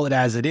trying to call it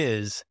as it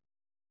is.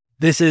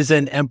 This is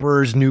an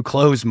emperor's new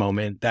clothes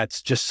moment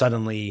that's just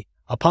suddenly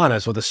upon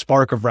us with a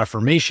spark of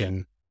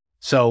reformation.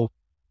 So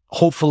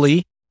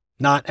hopefully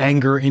not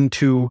anger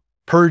into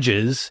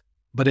purges,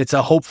 but it's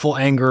a hopeful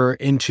anger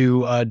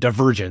into a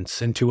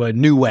divergence, into a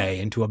new way,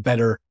 into a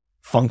better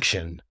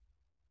function.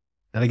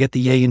 Did I get the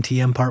yay and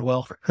TM part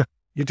well?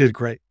 You did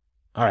great.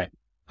 All right.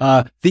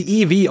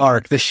 The EV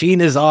arc, the sheen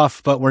is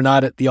off, but we're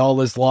not at the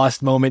all is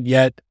lost moment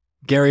yet.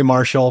 Gary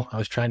Marshall, I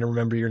was trying to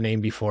remember your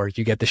name before.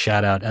 You get the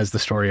shout out as the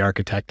story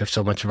architect of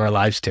so much of our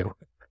lives too.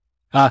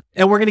 And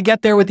we're going to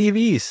get there with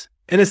EVs.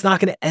 And it's not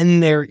going to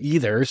end there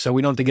either. So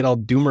we don't have to get all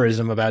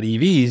doomerism about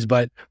EVs,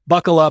 but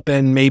buckle up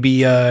and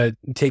maybe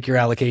take your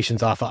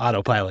allocations off of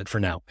autopilot for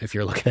now if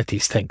you're looking at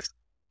these things.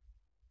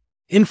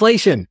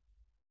 Inflation.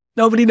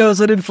 Nobody knows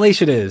what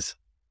inflation is.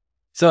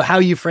 So how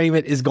you frame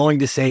it is going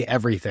to say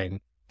everything.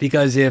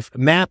 Because if the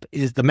map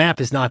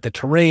is not the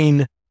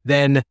terrain,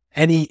 then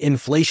any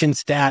inflation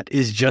stat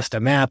is just a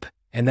map,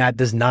 and that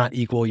does not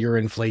equal your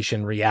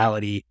inflation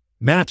reality.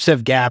 Maps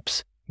have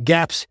gaps.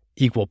 Gaps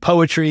equal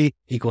poetry,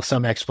 equal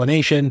some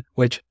explanation,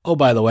 which, oh,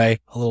 by the way,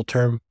 a little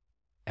term,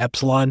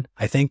 epsilon,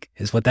 I think,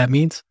 is what that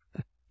means.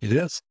 It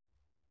is.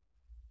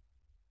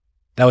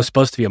 That was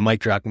supposed to be a mic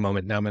drop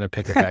moment. Now I'm going to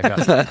pick it back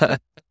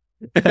up.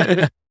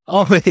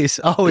 Always.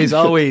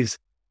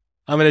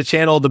 I'm going to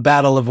channel the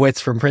battle of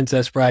wits from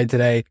Princess Bride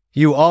today.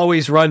 You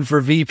always run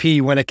for VP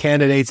when a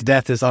candidate's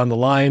death is on the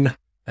line.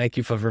 Thank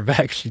you for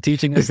Vivek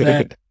teaching us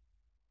that.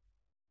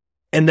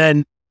 And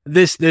then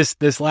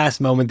this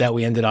last moment that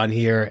we ended on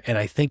here, and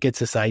I think it's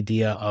this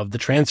idea of the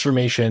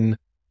transformation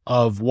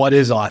of what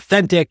is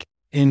authentic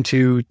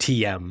into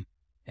TM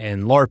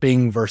and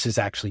LARPing versus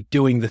actually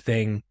doing the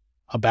thing,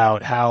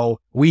 about how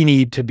we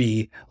need to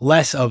be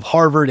less of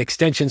Harvard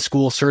Extension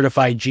School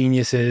certified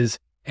geniuses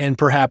and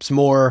perhaps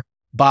more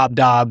Bob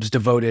Dobbs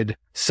devoted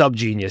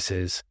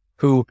sub-geniuses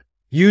who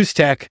use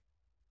tech,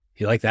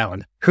 you like that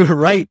one, who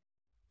write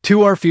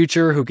to our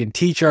future, who can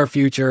teach our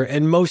future,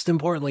 and most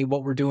importantly,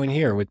 what we're doing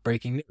here with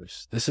breaking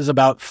news. This is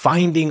about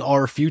finding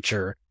our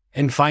future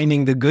and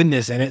finding the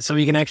goodness in it so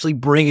we can actually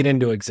bring it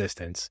into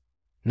existence,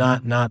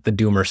 not the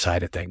doomer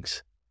side of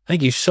things.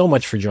 Thank you so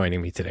much for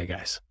joining me today,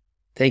 guys.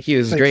 Thank you.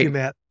 It was great. Thank you,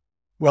 Matt.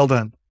 Well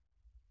done.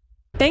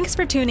 Thanks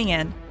for tuning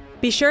in.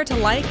 Be sure to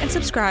like and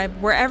subscribe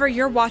wherever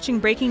you're watching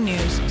breaking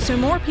news so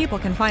more people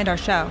can find our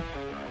show.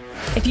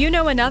 If you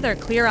know another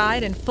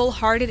clear-eyed and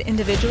full-hearted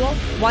individual,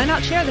 why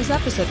not share this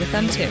episode with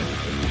them too?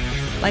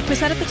 Like we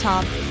said at the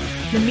top,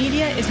 the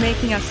media is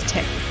making us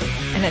tick,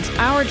 and it's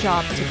our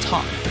job to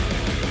talk.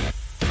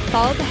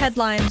 Follow the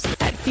headlines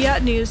at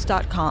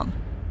fiatnews.com.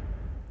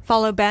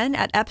 Follow Ben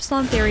at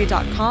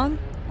epsilontheory.com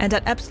and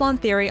at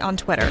epsilontheory on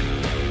Twitter.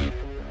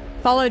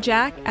 Follow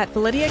Jack at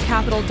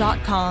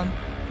validiacapital.com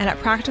and at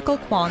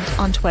practicalquant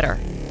on Twitter.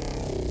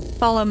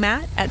 Follow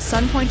Matt at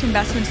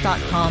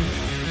sunpointinvestments.com,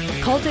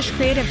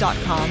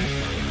 cultishcreative.com,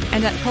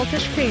 and at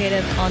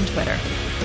cultishcreative on Twitter.